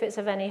 if it's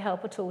of any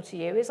help at all to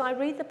you, is I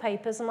read the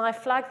papers and I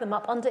flag them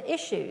up under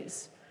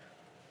issues.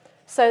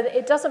 So that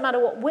it doesn't matter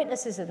what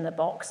witness is in the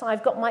box,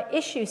 I've got my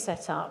issue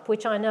set up,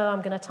 which I know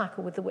I'm going to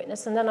tackle with the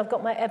witness, and then I've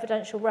got my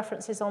evidential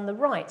references on the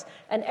right,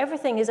 and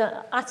everything is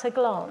at a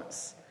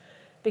glance.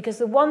 Because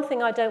the one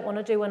thing I don't want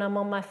to do when I'm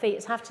on my feet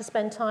is have to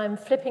spend time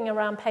flipping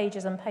around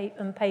pages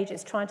and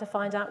pages trying to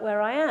find out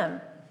where I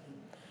am.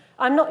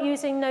 I'm not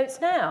using notes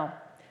now.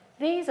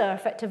 These are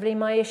effectively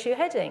my issue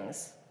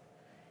headings.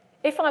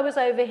 If I was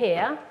over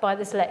here by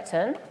this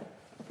lectern,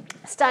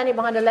 standing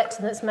behind a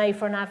lectern that's made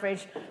for an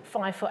average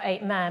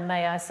 5'8" man,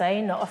 may I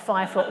say, not a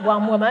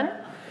 5'1" woman,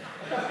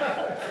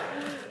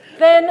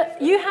 then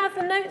you have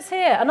the notes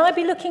here, and I'd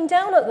be looking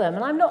down at them,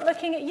 and I'm not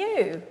looking at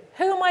you.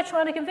 Who am I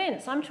trying to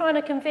convince? I'm trying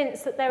to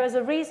convince that there is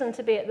a reason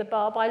to be at the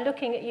bar by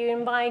looking at you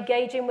and by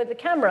engaging with the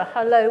camera.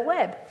 Hello,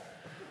 web.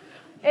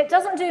 It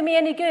doesn't do me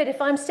any good if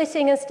I'm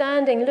sitting and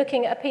standing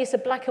looking at a piece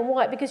of black and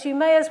white, because you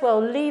may as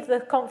well leave the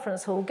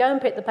conference hall, go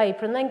and pick the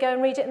paper, and then go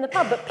and read it in the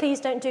pub, but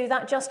please don't do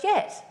that just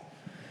yet.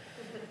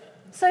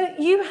 So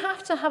you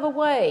have to have a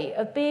way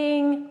of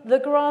being the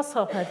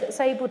grasshopper that's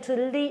able to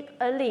leap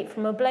a leap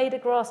from a blade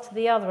of grass to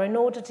the other in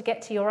order to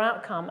get to your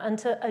outcome and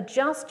to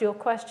adjust your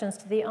questions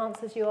to the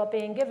answers you are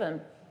being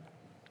given.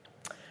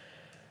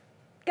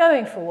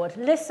 Going forward,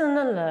 listen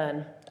and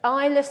learn.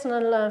 I listen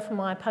and learn from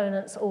my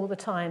opponents all the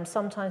time,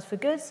 sometimes for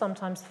good,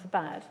 sometimes for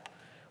bad.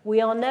 We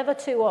are never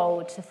too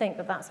old to think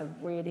that that's a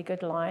really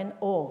good line,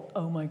 or,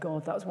 oh my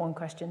God, that was one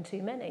question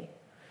too many.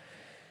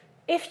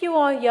 If you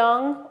are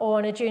young or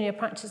in a junior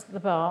practice at the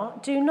bar,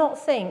 do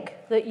not think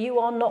that you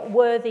are not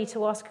worthy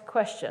to ask a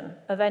question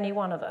of any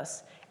one of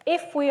us.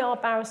 If we are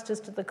barristers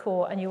to the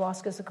core and you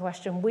ask us a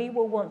question, we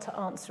will want to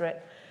answer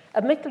it,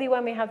 admittedly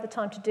when we have the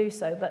time to do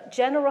so, but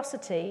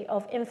generosity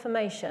of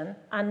information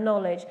and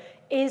knowledge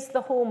is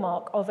the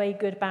hallmark of a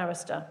good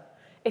barrister.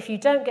 If you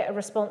don't get a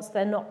response,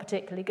 they're not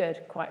particularly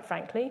good, quite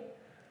frankly.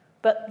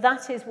 But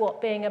that is what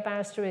being a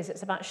barrister is.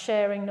 It's about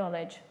sharing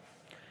knowledge.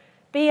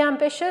 Be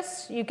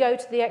ambitious, you go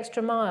to the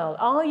extra mile.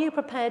 Are you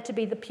prepared to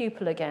be the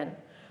pupil again?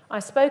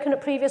 I've spoken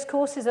at previous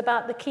courses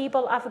about the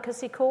Keble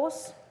Advocacy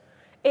course.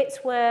 It's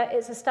where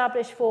it's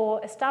established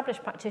for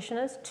established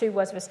practitioners, 2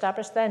 words of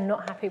established there,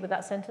 not happy with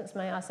that sentence,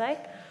 may I say.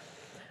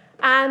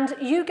 And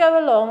you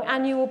go along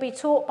and you will be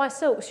taught by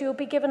silks, you'll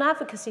be given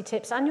advocacy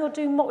tips, and you'll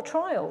do mock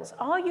trials.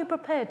 Are you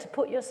prepared to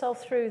put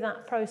yourself through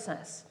that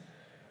process?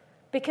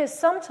 Because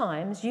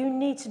sometimes you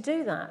need to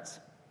do that.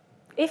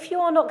 If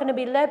you are not going to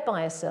be led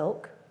by a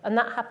silk, and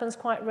that happens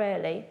quite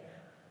rarely,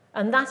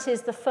 and that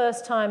is the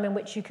first time in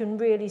which you can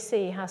really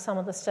see how some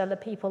of the stellar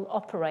people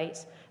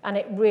operate, and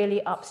it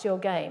really ups your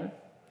game.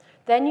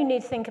 Then you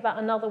need to think about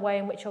another way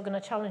in which you're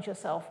going to challenge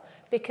yourself,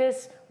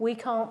 because we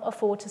can't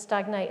afford to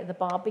stagnate at the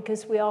bar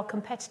because we are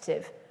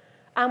competitive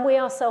and we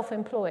are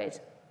self-employed.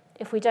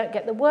 If we don't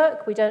get the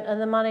work, we don't earn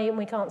the money, and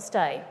we can't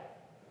stay.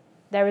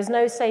 There is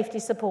no safety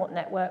support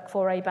network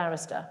for a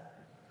barrister.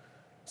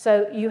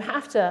 So you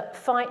have to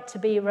fight to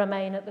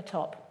remain at the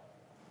top.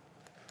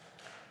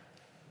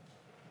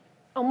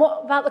 And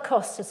what about the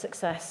cost of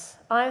success?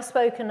 I have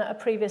spoken at a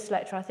previous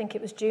lecture, I think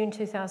it was June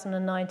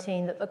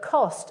 2019, that the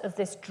cost of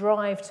this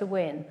drive to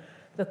win,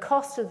 the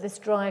cost of this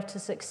drive to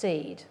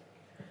succeed,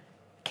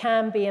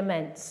 can be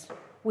immense.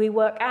 We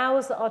work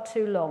hours that are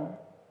too long.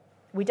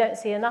 We don't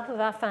see enough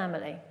of our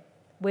family.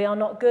 We are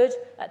not good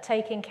at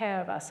taking care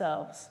of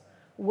ourselves.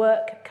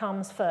 Work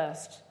comes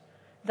first.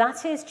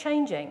 That is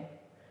changing,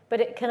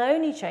 but it can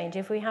only change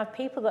if we have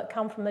people that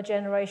come from a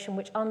generation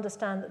which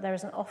understand that there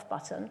is an off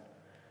button,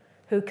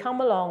 who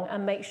come along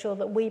and make sure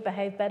that we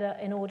behave better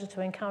in order to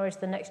encourage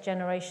the next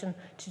generation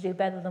to do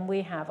better than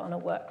we have on a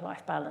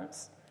work-life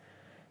balance.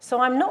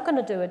 So I'm not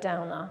going to do a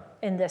downer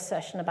in this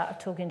session about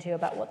talking to you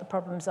about what the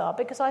problems are,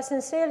 because I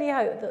sincerely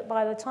hope that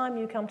by the time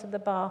you come to the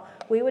bar,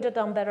 we would have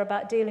done better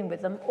about dealing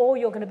with them, or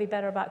you're going to be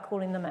better about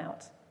calling them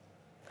out.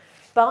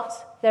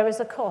 But there is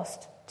a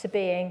cost to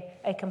being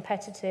a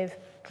competitive,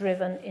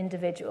 driven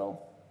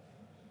individual.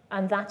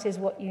 And that is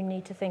what you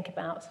need to think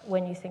about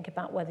when you think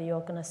about whether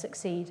you're going to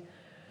succeed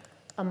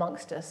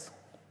amongst us.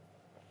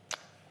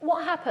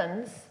 What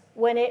happens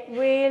when it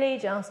really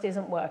just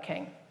isn't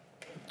working?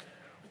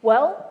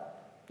 Well,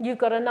 you've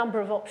got a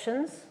number of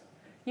options.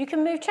 You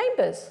can move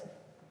chambers.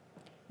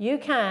 You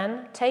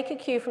can take a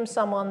cue from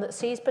someone that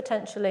sees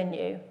potential in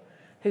you,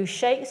 who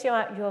shakes you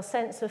out your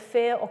sense of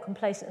fear or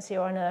complacency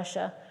or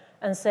inertia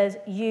and says,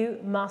 you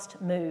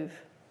must move.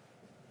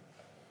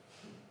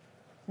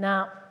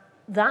 Now,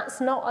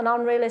 that's not an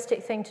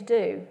unrealistic thing to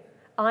do.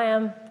 I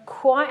am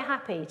quite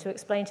happy to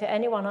explain to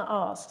anyone that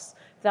asks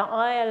that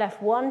I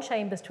left one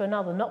chambers to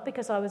another, not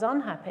because I was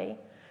unhappy,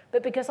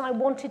 but because I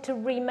wanted to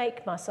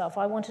remake myself.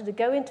 I wanted to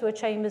go into a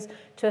chambers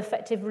to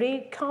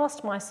effectively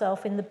cast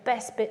myself in the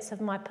best bits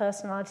of my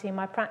personality and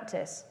my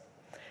practice.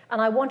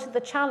 And I wanted the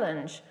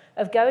challenge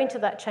of going to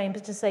that chamber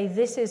to say,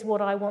 this is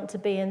what I want to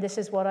be and this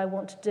is what I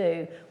want to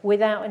do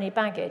without any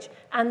baggage,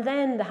 and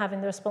then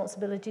having the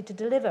responsibility to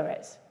deliver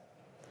it.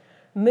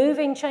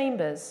 Moving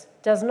chambers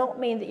does not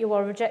mean that you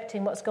are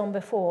rejecting what's gone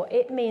before.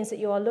 It means that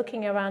you are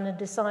looking around and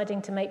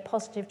deciding to make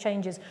positive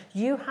changes.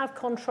 You have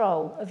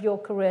control of your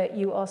career.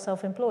 You are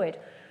self-employed.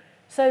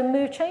 So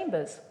move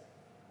chambers.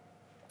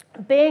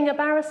 Being a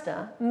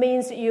barrister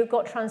means that you've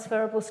got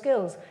transferable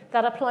skills.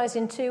 That applies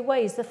in two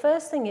ways. The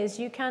first thing is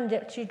you can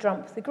actually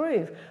jump the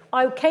groove.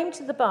 I came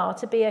to the bar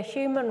to be a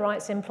human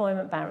rights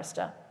employment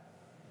barrister.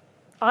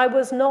 I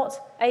was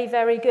not a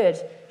very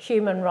good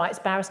human rights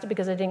barrister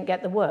because I didn't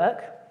get the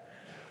work.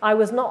 I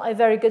was not a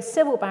very good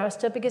civil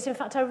barrister because, in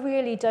fact, I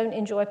really don't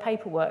enjoy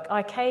paperwork.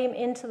 I came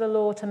into the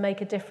law to make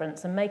a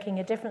difference, and making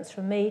a difference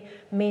for me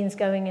means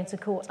going into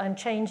court and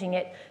changing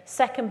it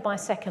second by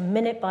second,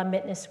 minute by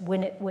minute,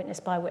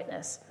 witness by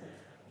witness.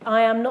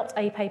 I am not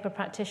a paper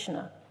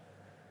practitioner.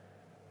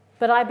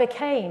 But I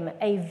became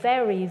a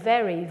very,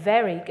 very,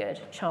 very good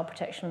child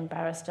protection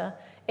barrister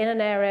in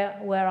an area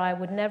where I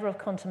would never have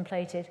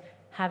contemplated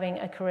having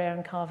a career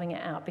and carving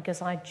it out,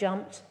 because I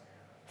jumped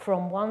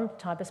from one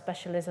type of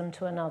specialism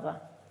to another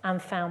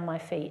and found my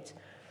feet.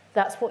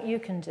 That's what you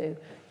can do.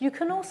 You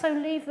can also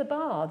leave the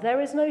bar.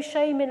 There is no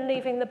shame in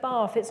leaving the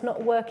bar if it's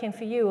not working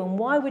for you. And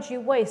why would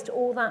you waste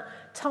all that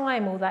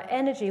time, all that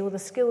energy, all the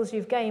skills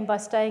you've gained by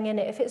staying in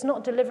it if it's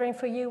not delivering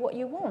for you what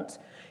you want?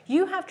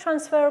 You have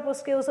transferable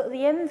skills that are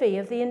the envy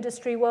of the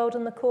industry world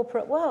and the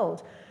corporate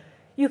world.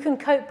 You can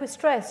cope with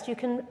stress. You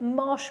can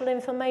marshal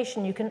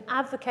information. You can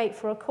advocate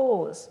for a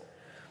cause.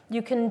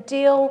 You can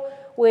deal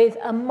with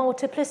a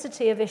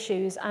multiplicity of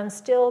issues and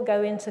still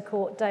go into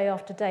court day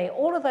after day.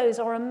 All of those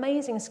are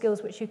amazing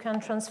skills which you can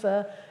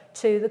transfer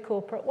to the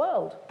corporate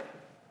world.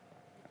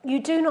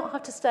 You do not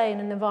have to stay in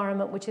an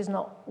environment which is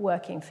not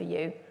working for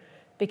you,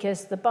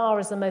 because the bar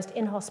is the most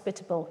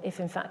inhospitable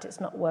if, in fact,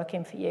 it's not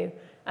working for you.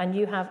 And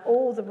you have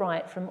all the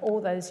right from all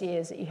those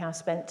years that you have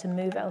spent to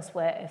move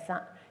elsewhere if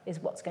that is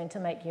what's going to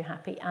make you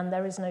happy. And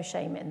there is no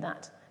shame in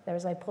that. There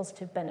is a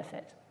positive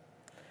benefit.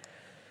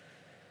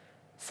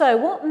 So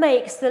what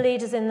makes the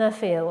leaders in their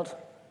field?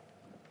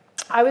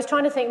 I was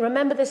trying to think,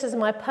 remember this is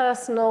my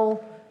personal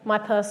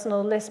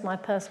list, my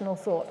personal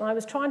thought. And I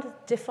was trying to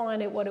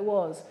define it what it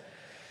was.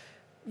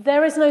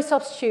 There is no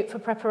substitute for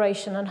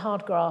preparation and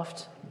hard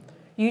graft.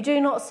 You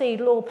do not see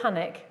Law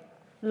Panic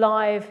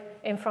live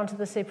in front of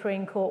the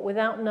Supreme Court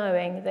without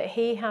knowing that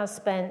he has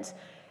spent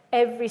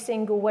every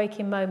single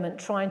waking moment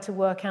trying to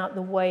work out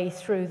the way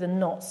through the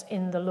knots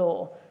in the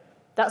law.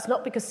 That's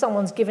not because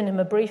someone's given him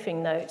a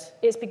briefing note.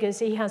 It's because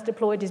he has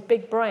deployed his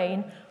big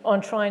brain on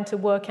trying to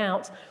work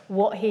out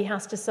what he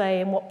has to say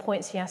and what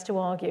points he has to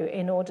argue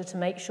in order to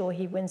make sure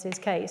he wins his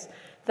case.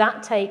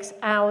 That takes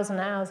hours and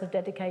hours of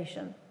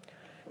dedication.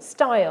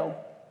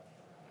 Style.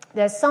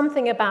 There's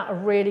something about a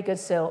really good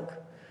silk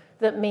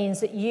that means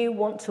that you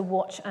want to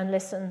watch and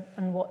listen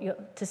and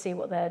to see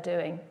what they're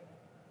doing.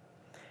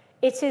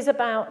 It is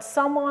about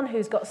someone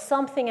who's got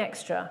something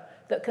extra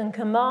that can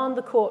command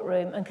the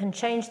courtroom and can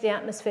change the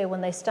atmosphere when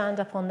they stand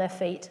up on their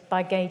feet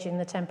by gauging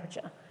the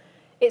temperature.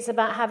 It's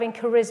about having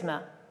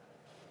charisma.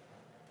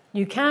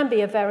 You can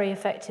be a very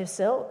effective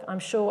silk, I'm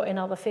sure, in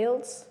other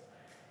fields,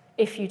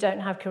 if you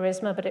don't have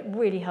charisma, but it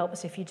really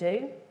helps if you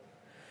do.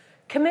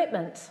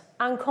 Commitment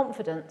and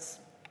confidence.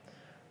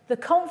 The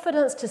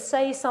confidence to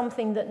say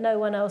something that no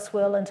one else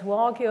will and to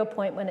argue a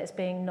point when it's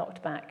being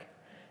knocked back.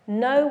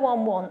 No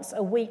one wants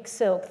a weak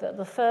silk that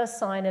the first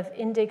sign of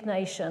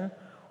indignation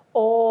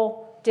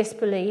or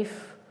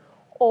disbelief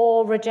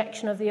or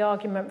rejection of the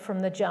argument from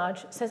the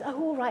judge says,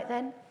 oh, all right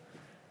then.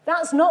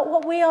 That's not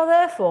what we are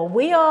there for.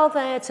 We are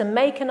there to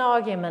make an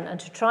argument and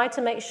to try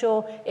to make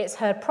sure it's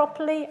heard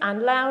properly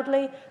and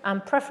loudly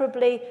and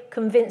preferably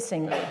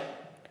convincingly.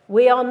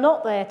 We are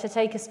not there to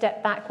take a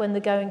step back when the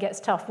going gets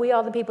tough. We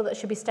are the people that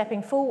should be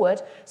stepping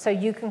forward so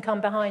you can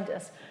come behind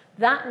us.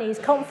 That needs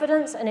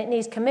confidence and it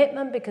needs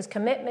commitment, because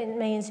commitment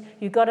means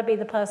you've got to be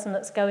the person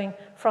that's going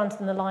front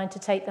in the line to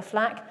take the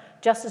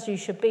flak, just as you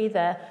should be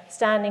there,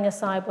 standing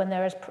aside when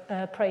there is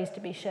praise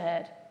to be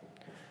shared.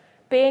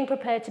 Being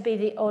prepared to be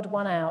the odd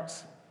one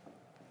out.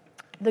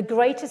 The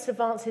greatest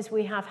advances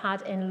we have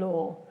had in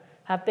law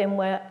have been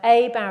where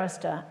a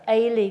barrister,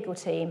 a legal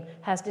team,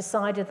 has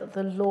decided that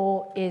the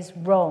law is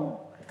wrong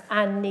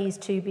and needs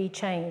to be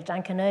changed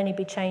and can only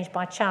be changed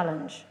by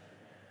challenge.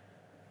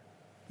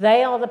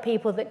 They are the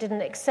people that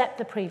didn't accept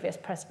the previous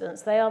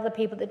precedents. They are the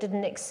people that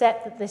didn't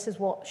accept that this is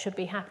what should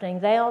be happening.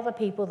 They are the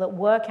people that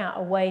work out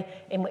a way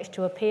in which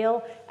to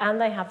appeal,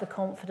 and they have the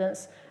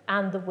confidence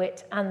and the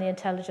wit and the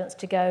intelligence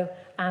to go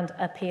and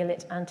appeal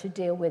it and to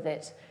deal with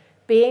it.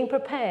 Being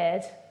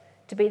prepared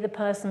to be the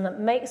person that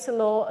makes the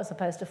law as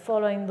opposed to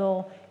following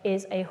law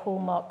is a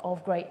hallmark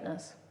of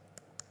greatness.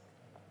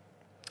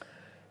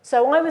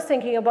 So I was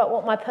thinking about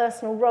what my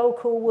personal roll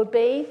call would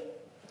be,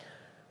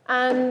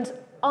 and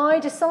I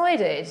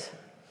decided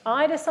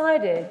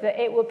that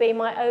it would be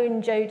my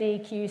own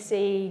Jodie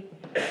QC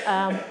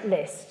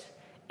list.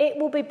 It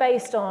will be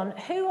based on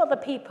who are the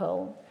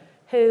people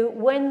who,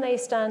 when they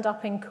stand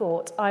up in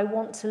court, I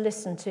want to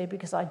listen to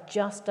because I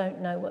just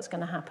don't know what's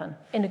going to happen,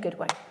 in a good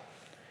way.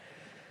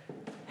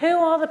 Who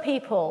are the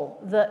people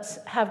that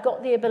have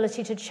got the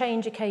ability to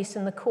change a case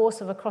in the course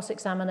of a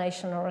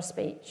cross-examination or a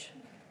speech?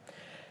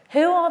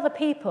 Who are the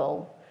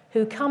people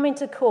who come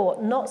into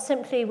court not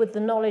simply with the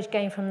knowledge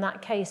gained from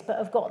that case, but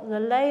have got the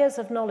layers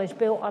of knowledge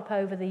built up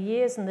over the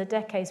years and the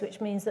decades, which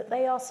means that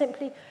they are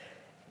simply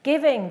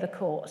giving the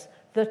court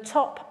the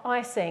top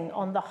icing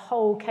on the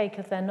whole cake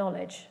of their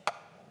knowledge?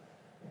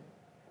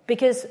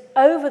 Because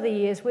over the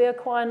years, we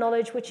acquire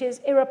knowledge which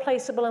is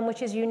irreplaceable and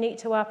which is unique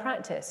to our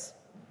practice.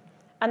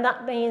 And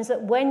that means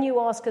that when you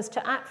ask us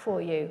to act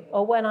for you,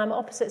 or when I'm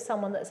opposite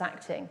someone that's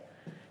acting,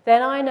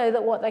 then I know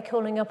that what they're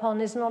calling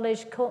upon is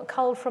knowledge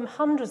culled from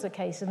hundreds of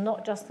cases,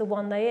 not just the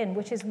one they're in,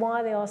 which is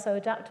why they are so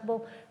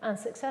adaptable and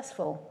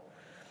successful.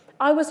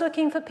 I was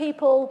looking for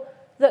people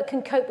that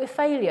can cope with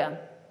failure,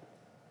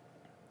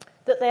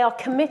 that they are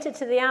committed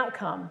to the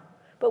outcome,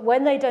 but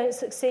when they don't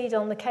succeed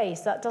on the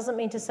case, that doesn't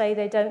mean to say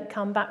they don't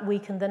come back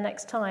weakened the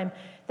next time.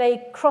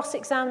 They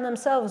cross-examine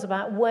themselves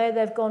about where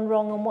they've gone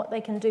wrong and what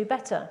they can do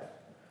better.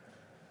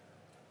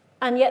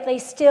 And yet they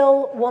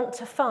still want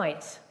to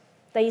fight.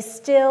 They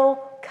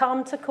still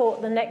come to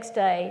court the next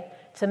day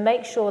to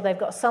make sure they've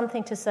got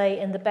something to say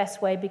in the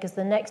best way because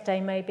the next day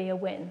may be a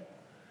win.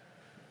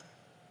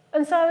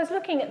 And so I was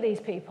looking at these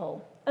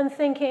people and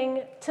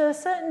thinking, to a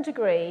certain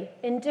degree,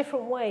 in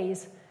different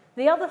ways,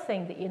 the other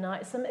thing that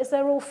unites them is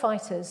they're all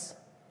fighters.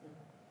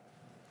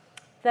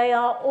 They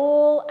are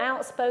all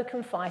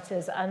outspoken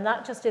fighters, and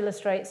that just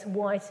illustrates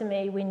why, to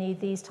me, we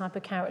need these type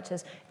of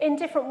characters in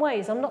different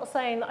ways. I'm not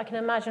saying that I can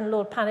imagine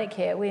Lord Panic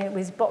here with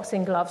his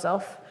boxing gloves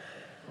off,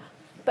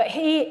 but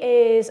he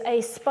is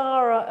a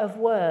sparrer of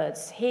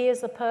words. He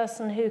is the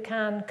person who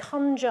can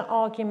conjure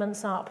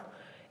arguments up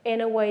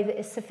in a way that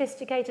is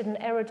sophisticated and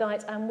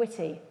erudite and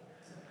witty.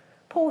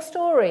 Paul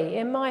Story,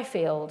 in my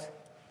field,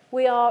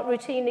 we are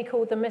routinely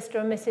called the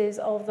Mr. and Mrs.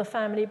 of the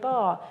family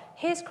bar.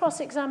 His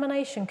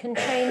cross-examination can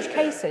change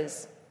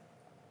cases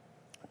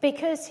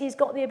because he's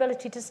got the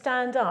ability to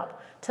stand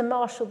up, to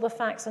marshal the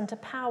facts and to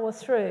power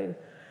through,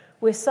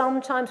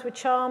 sometimes with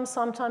charm,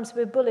 sometimes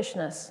with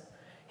bullishness.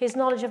 His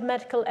knowledge of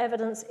medical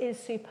evidence is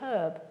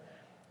superb.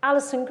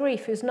 Alison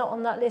Grief, who's not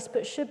on that list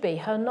but should be,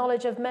 her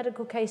knowledge of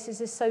medical cases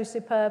is so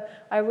superb,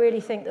 I really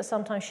think that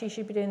sometimes she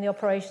should be doing the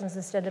operations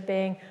instead of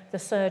being the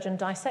surgeon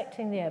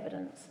dissecting the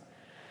evidence.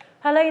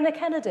 Helena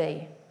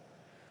Kennedy,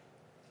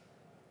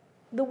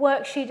 the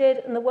work she did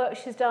and the work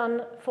she's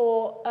done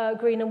for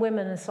Greener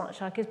Women and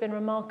such like has been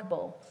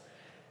remarkable.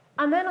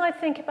 And then I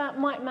think about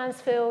Mike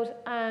Mansfield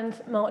and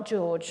Mark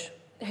George,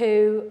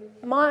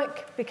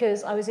 Mike,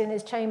 because I was in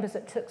his chambers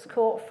at Tooks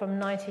Court from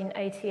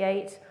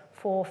 1988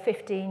 for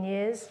 15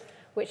 years,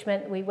 which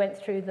meant we went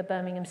through the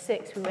Birmingham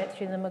Six, we went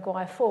through the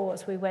Maguire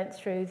Fours, we went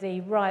through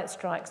the riot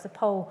strikes, the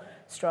poll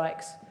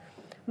strikes.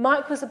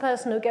 Mike was the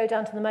person who would go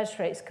down to the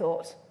magistrates'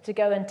 court to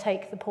go and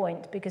take the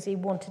point because he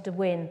wanted to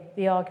win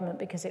the argument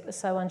because it was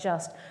so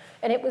unjust.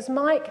 And it was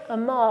Mike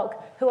and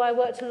Mark who I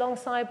worked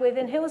alongside with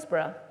in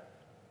Hillsborough.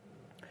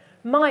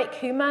 Mike,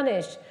 who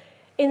managed,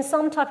 in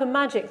some type of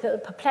magic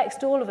that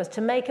perplexed all of us,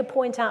 to make a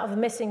point out of a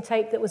missing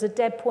tape that was a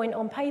dead point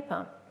on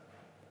paper.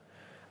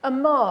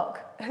 And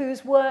Mark,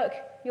 whose work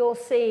you'll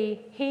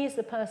see, he's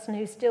the person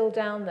who's still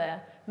down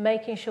there,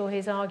 making sure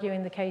he's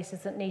arguing the cases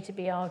that need to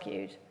be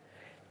argued.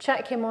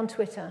 Check him on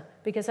Twitter,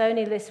 because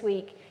only this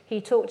week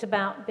he talked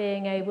about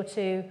being able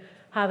to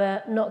have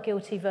a not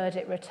guilty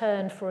verdict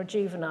returned for a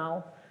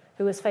juvenile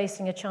who was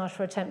facing a charge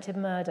for attempted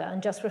murder,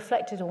 and just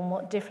reflected on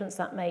what difference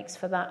that makes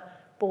for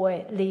that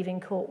boy leaving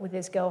court with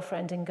his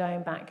girlfriend and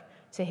going back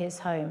to his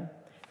home.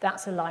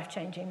 That's a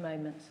life-changing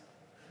moment.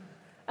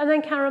 And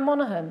then Karen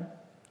Monaghan,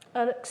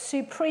 a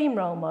supreme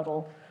role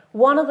model,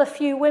 one of the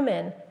few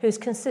women who's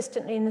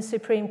consistently in the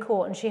Supreme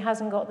Court, and she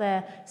hasn't got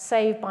there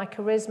save by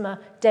charisma,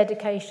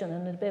 dedication,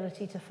 and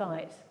ability to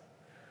fight.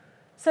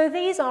 So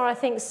these are, I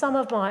think, some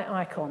of my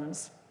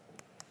icons.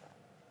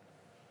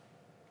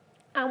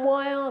 And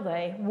why are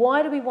they?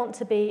 Why do we want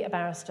to be a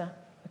barrister?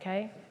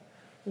 Okay?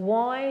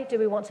 Why do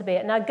we want to be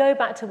it? Now go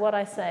back to what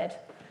I said.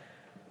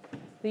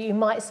 That you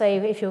might say,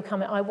 if you're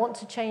coming, I want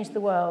to change the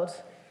world.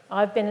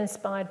 I've been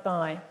inspired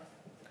by?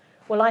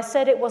 Well, I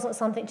said it wasn't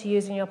something to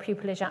use in your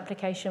pupillage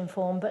application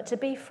form, but to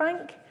be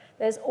frank,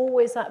 there's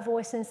always that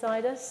voice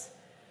inside us.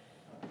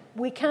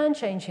 We can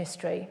change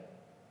history.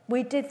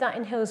 We did that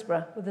in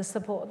Hillsborough with the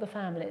support of the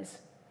families.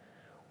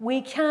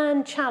 We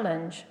can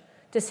challenge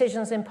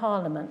decisions in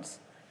Parliament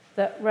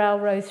that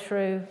railroad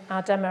through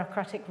our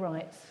democratic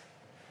rights.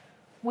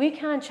 We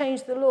can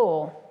change the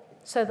law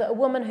so that a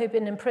woman who'd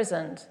been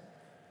imprisoned,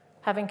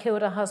 having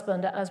killed her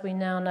husband, as we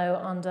now know,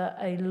 under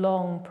a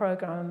long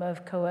programme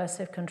of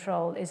coercive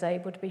control, is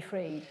able to be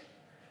freed.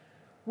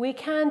 We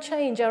can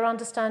change our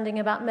understanding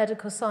about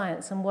medical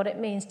science and what it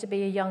means to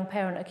be a young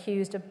parent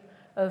accused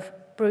of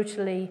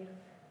brutally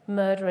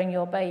murdering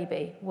your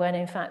baby, when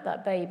in fact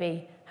that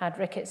baby had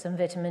rickets and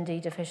vitamin D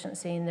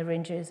deficiency and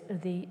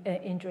the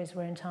injuries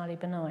were entirely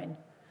benign.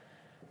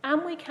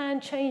 And we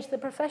can change the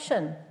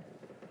profession,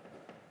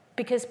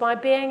 because by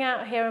being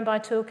out here and by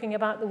talking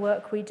about the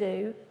work we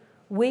do,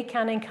 we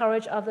can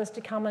encourage others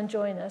to come and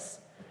join us.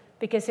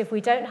 Because if we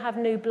don't have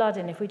new blood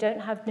in, if we don't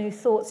have new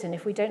thoughts in,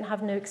 if we don't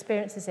have new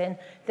experiences in,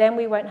 then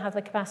we won't have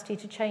the capacity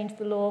to change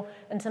the law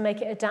and to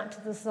make it adapt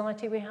to the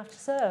society we have to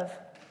serve.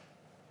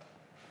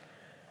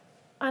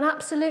 And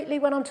absolutely,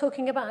 when I'm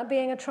talking about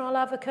being a trial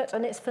advocate,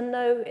 and it's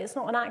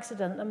not an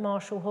accident that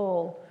Marshall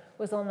Hall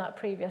was on that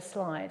previous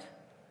slide.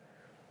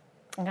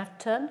 I'm going to have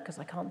to turn because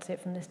I can't see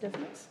it from this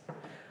distance.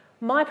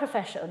 My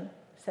profession,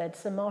 said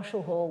Sir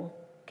Marshall Hall,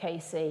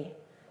 KC,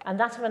 and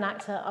that of an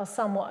actor are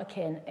somewhat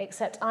akin,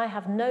 except I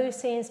have no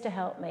scenes to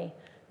help me.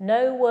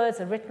 No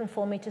words are written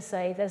for me to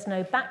say. There's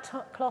no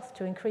backcloth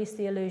to increase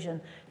the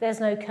illusion. There's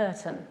no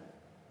curtain.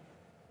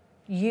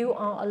 You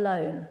are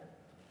alone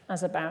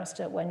as a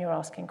barrister when you're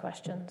asking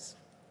questions.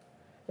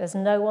 There's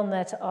no one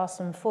there to ask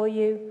them for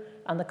you,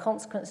 and the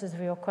consequences of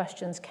your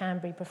questions can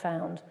be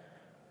profound.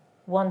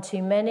 One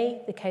too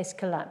many, the case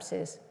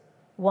collapses.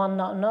 One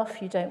not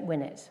enough, you don't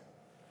win it.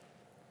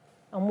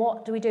 And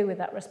what do we do with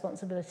that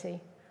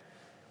responsibility?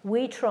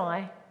 We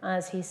try,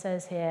 as he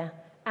says here,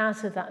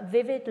 out of that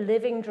vivid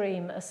living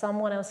dream of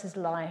someone else's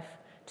life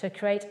to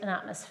create an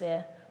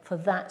atmosphere, for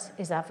that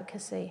is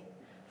advocacy.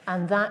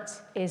 And that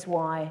is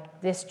why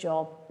this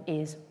job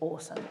is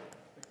awesome.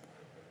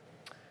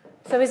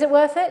 So is it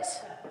worth it?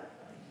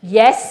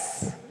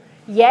 Yes.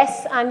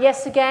 Yes, and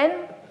yes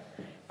again.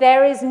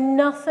 There is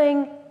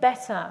nothing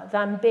better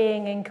than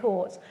being in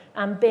court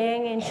and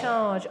being in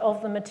charge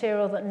of the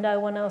material that no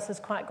one else has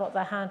quite got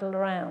their handle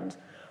around.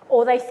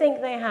 Or they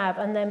think they have,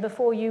 and then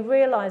before you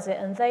realise it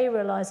and they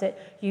realise it,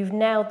 you've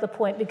nailed the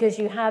point because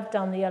you have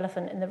done the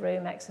elephant in the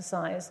room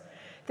exercise.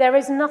 There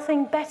is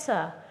nothing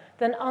better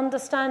than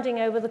understanding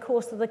over the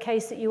course of the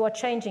case that you are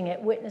changing it,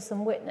 witness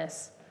and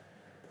witness,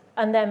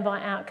 and then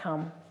by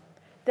outcome.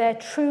 There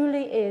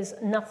truly is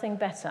nothing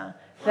better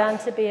than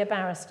to be a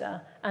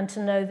barrister and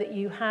to know that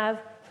you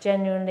have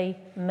genuinely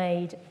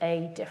made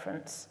a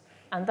difference.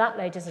 And that,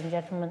 ladies and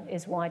gentlemen,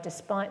 is why,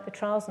 despite the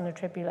trials and the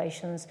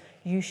tribulations,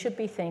 you should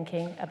be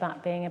thinking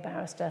about being a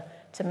barrister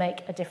to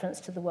make a difference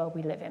to the world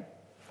we live in.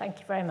 Thank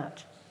you very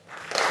much.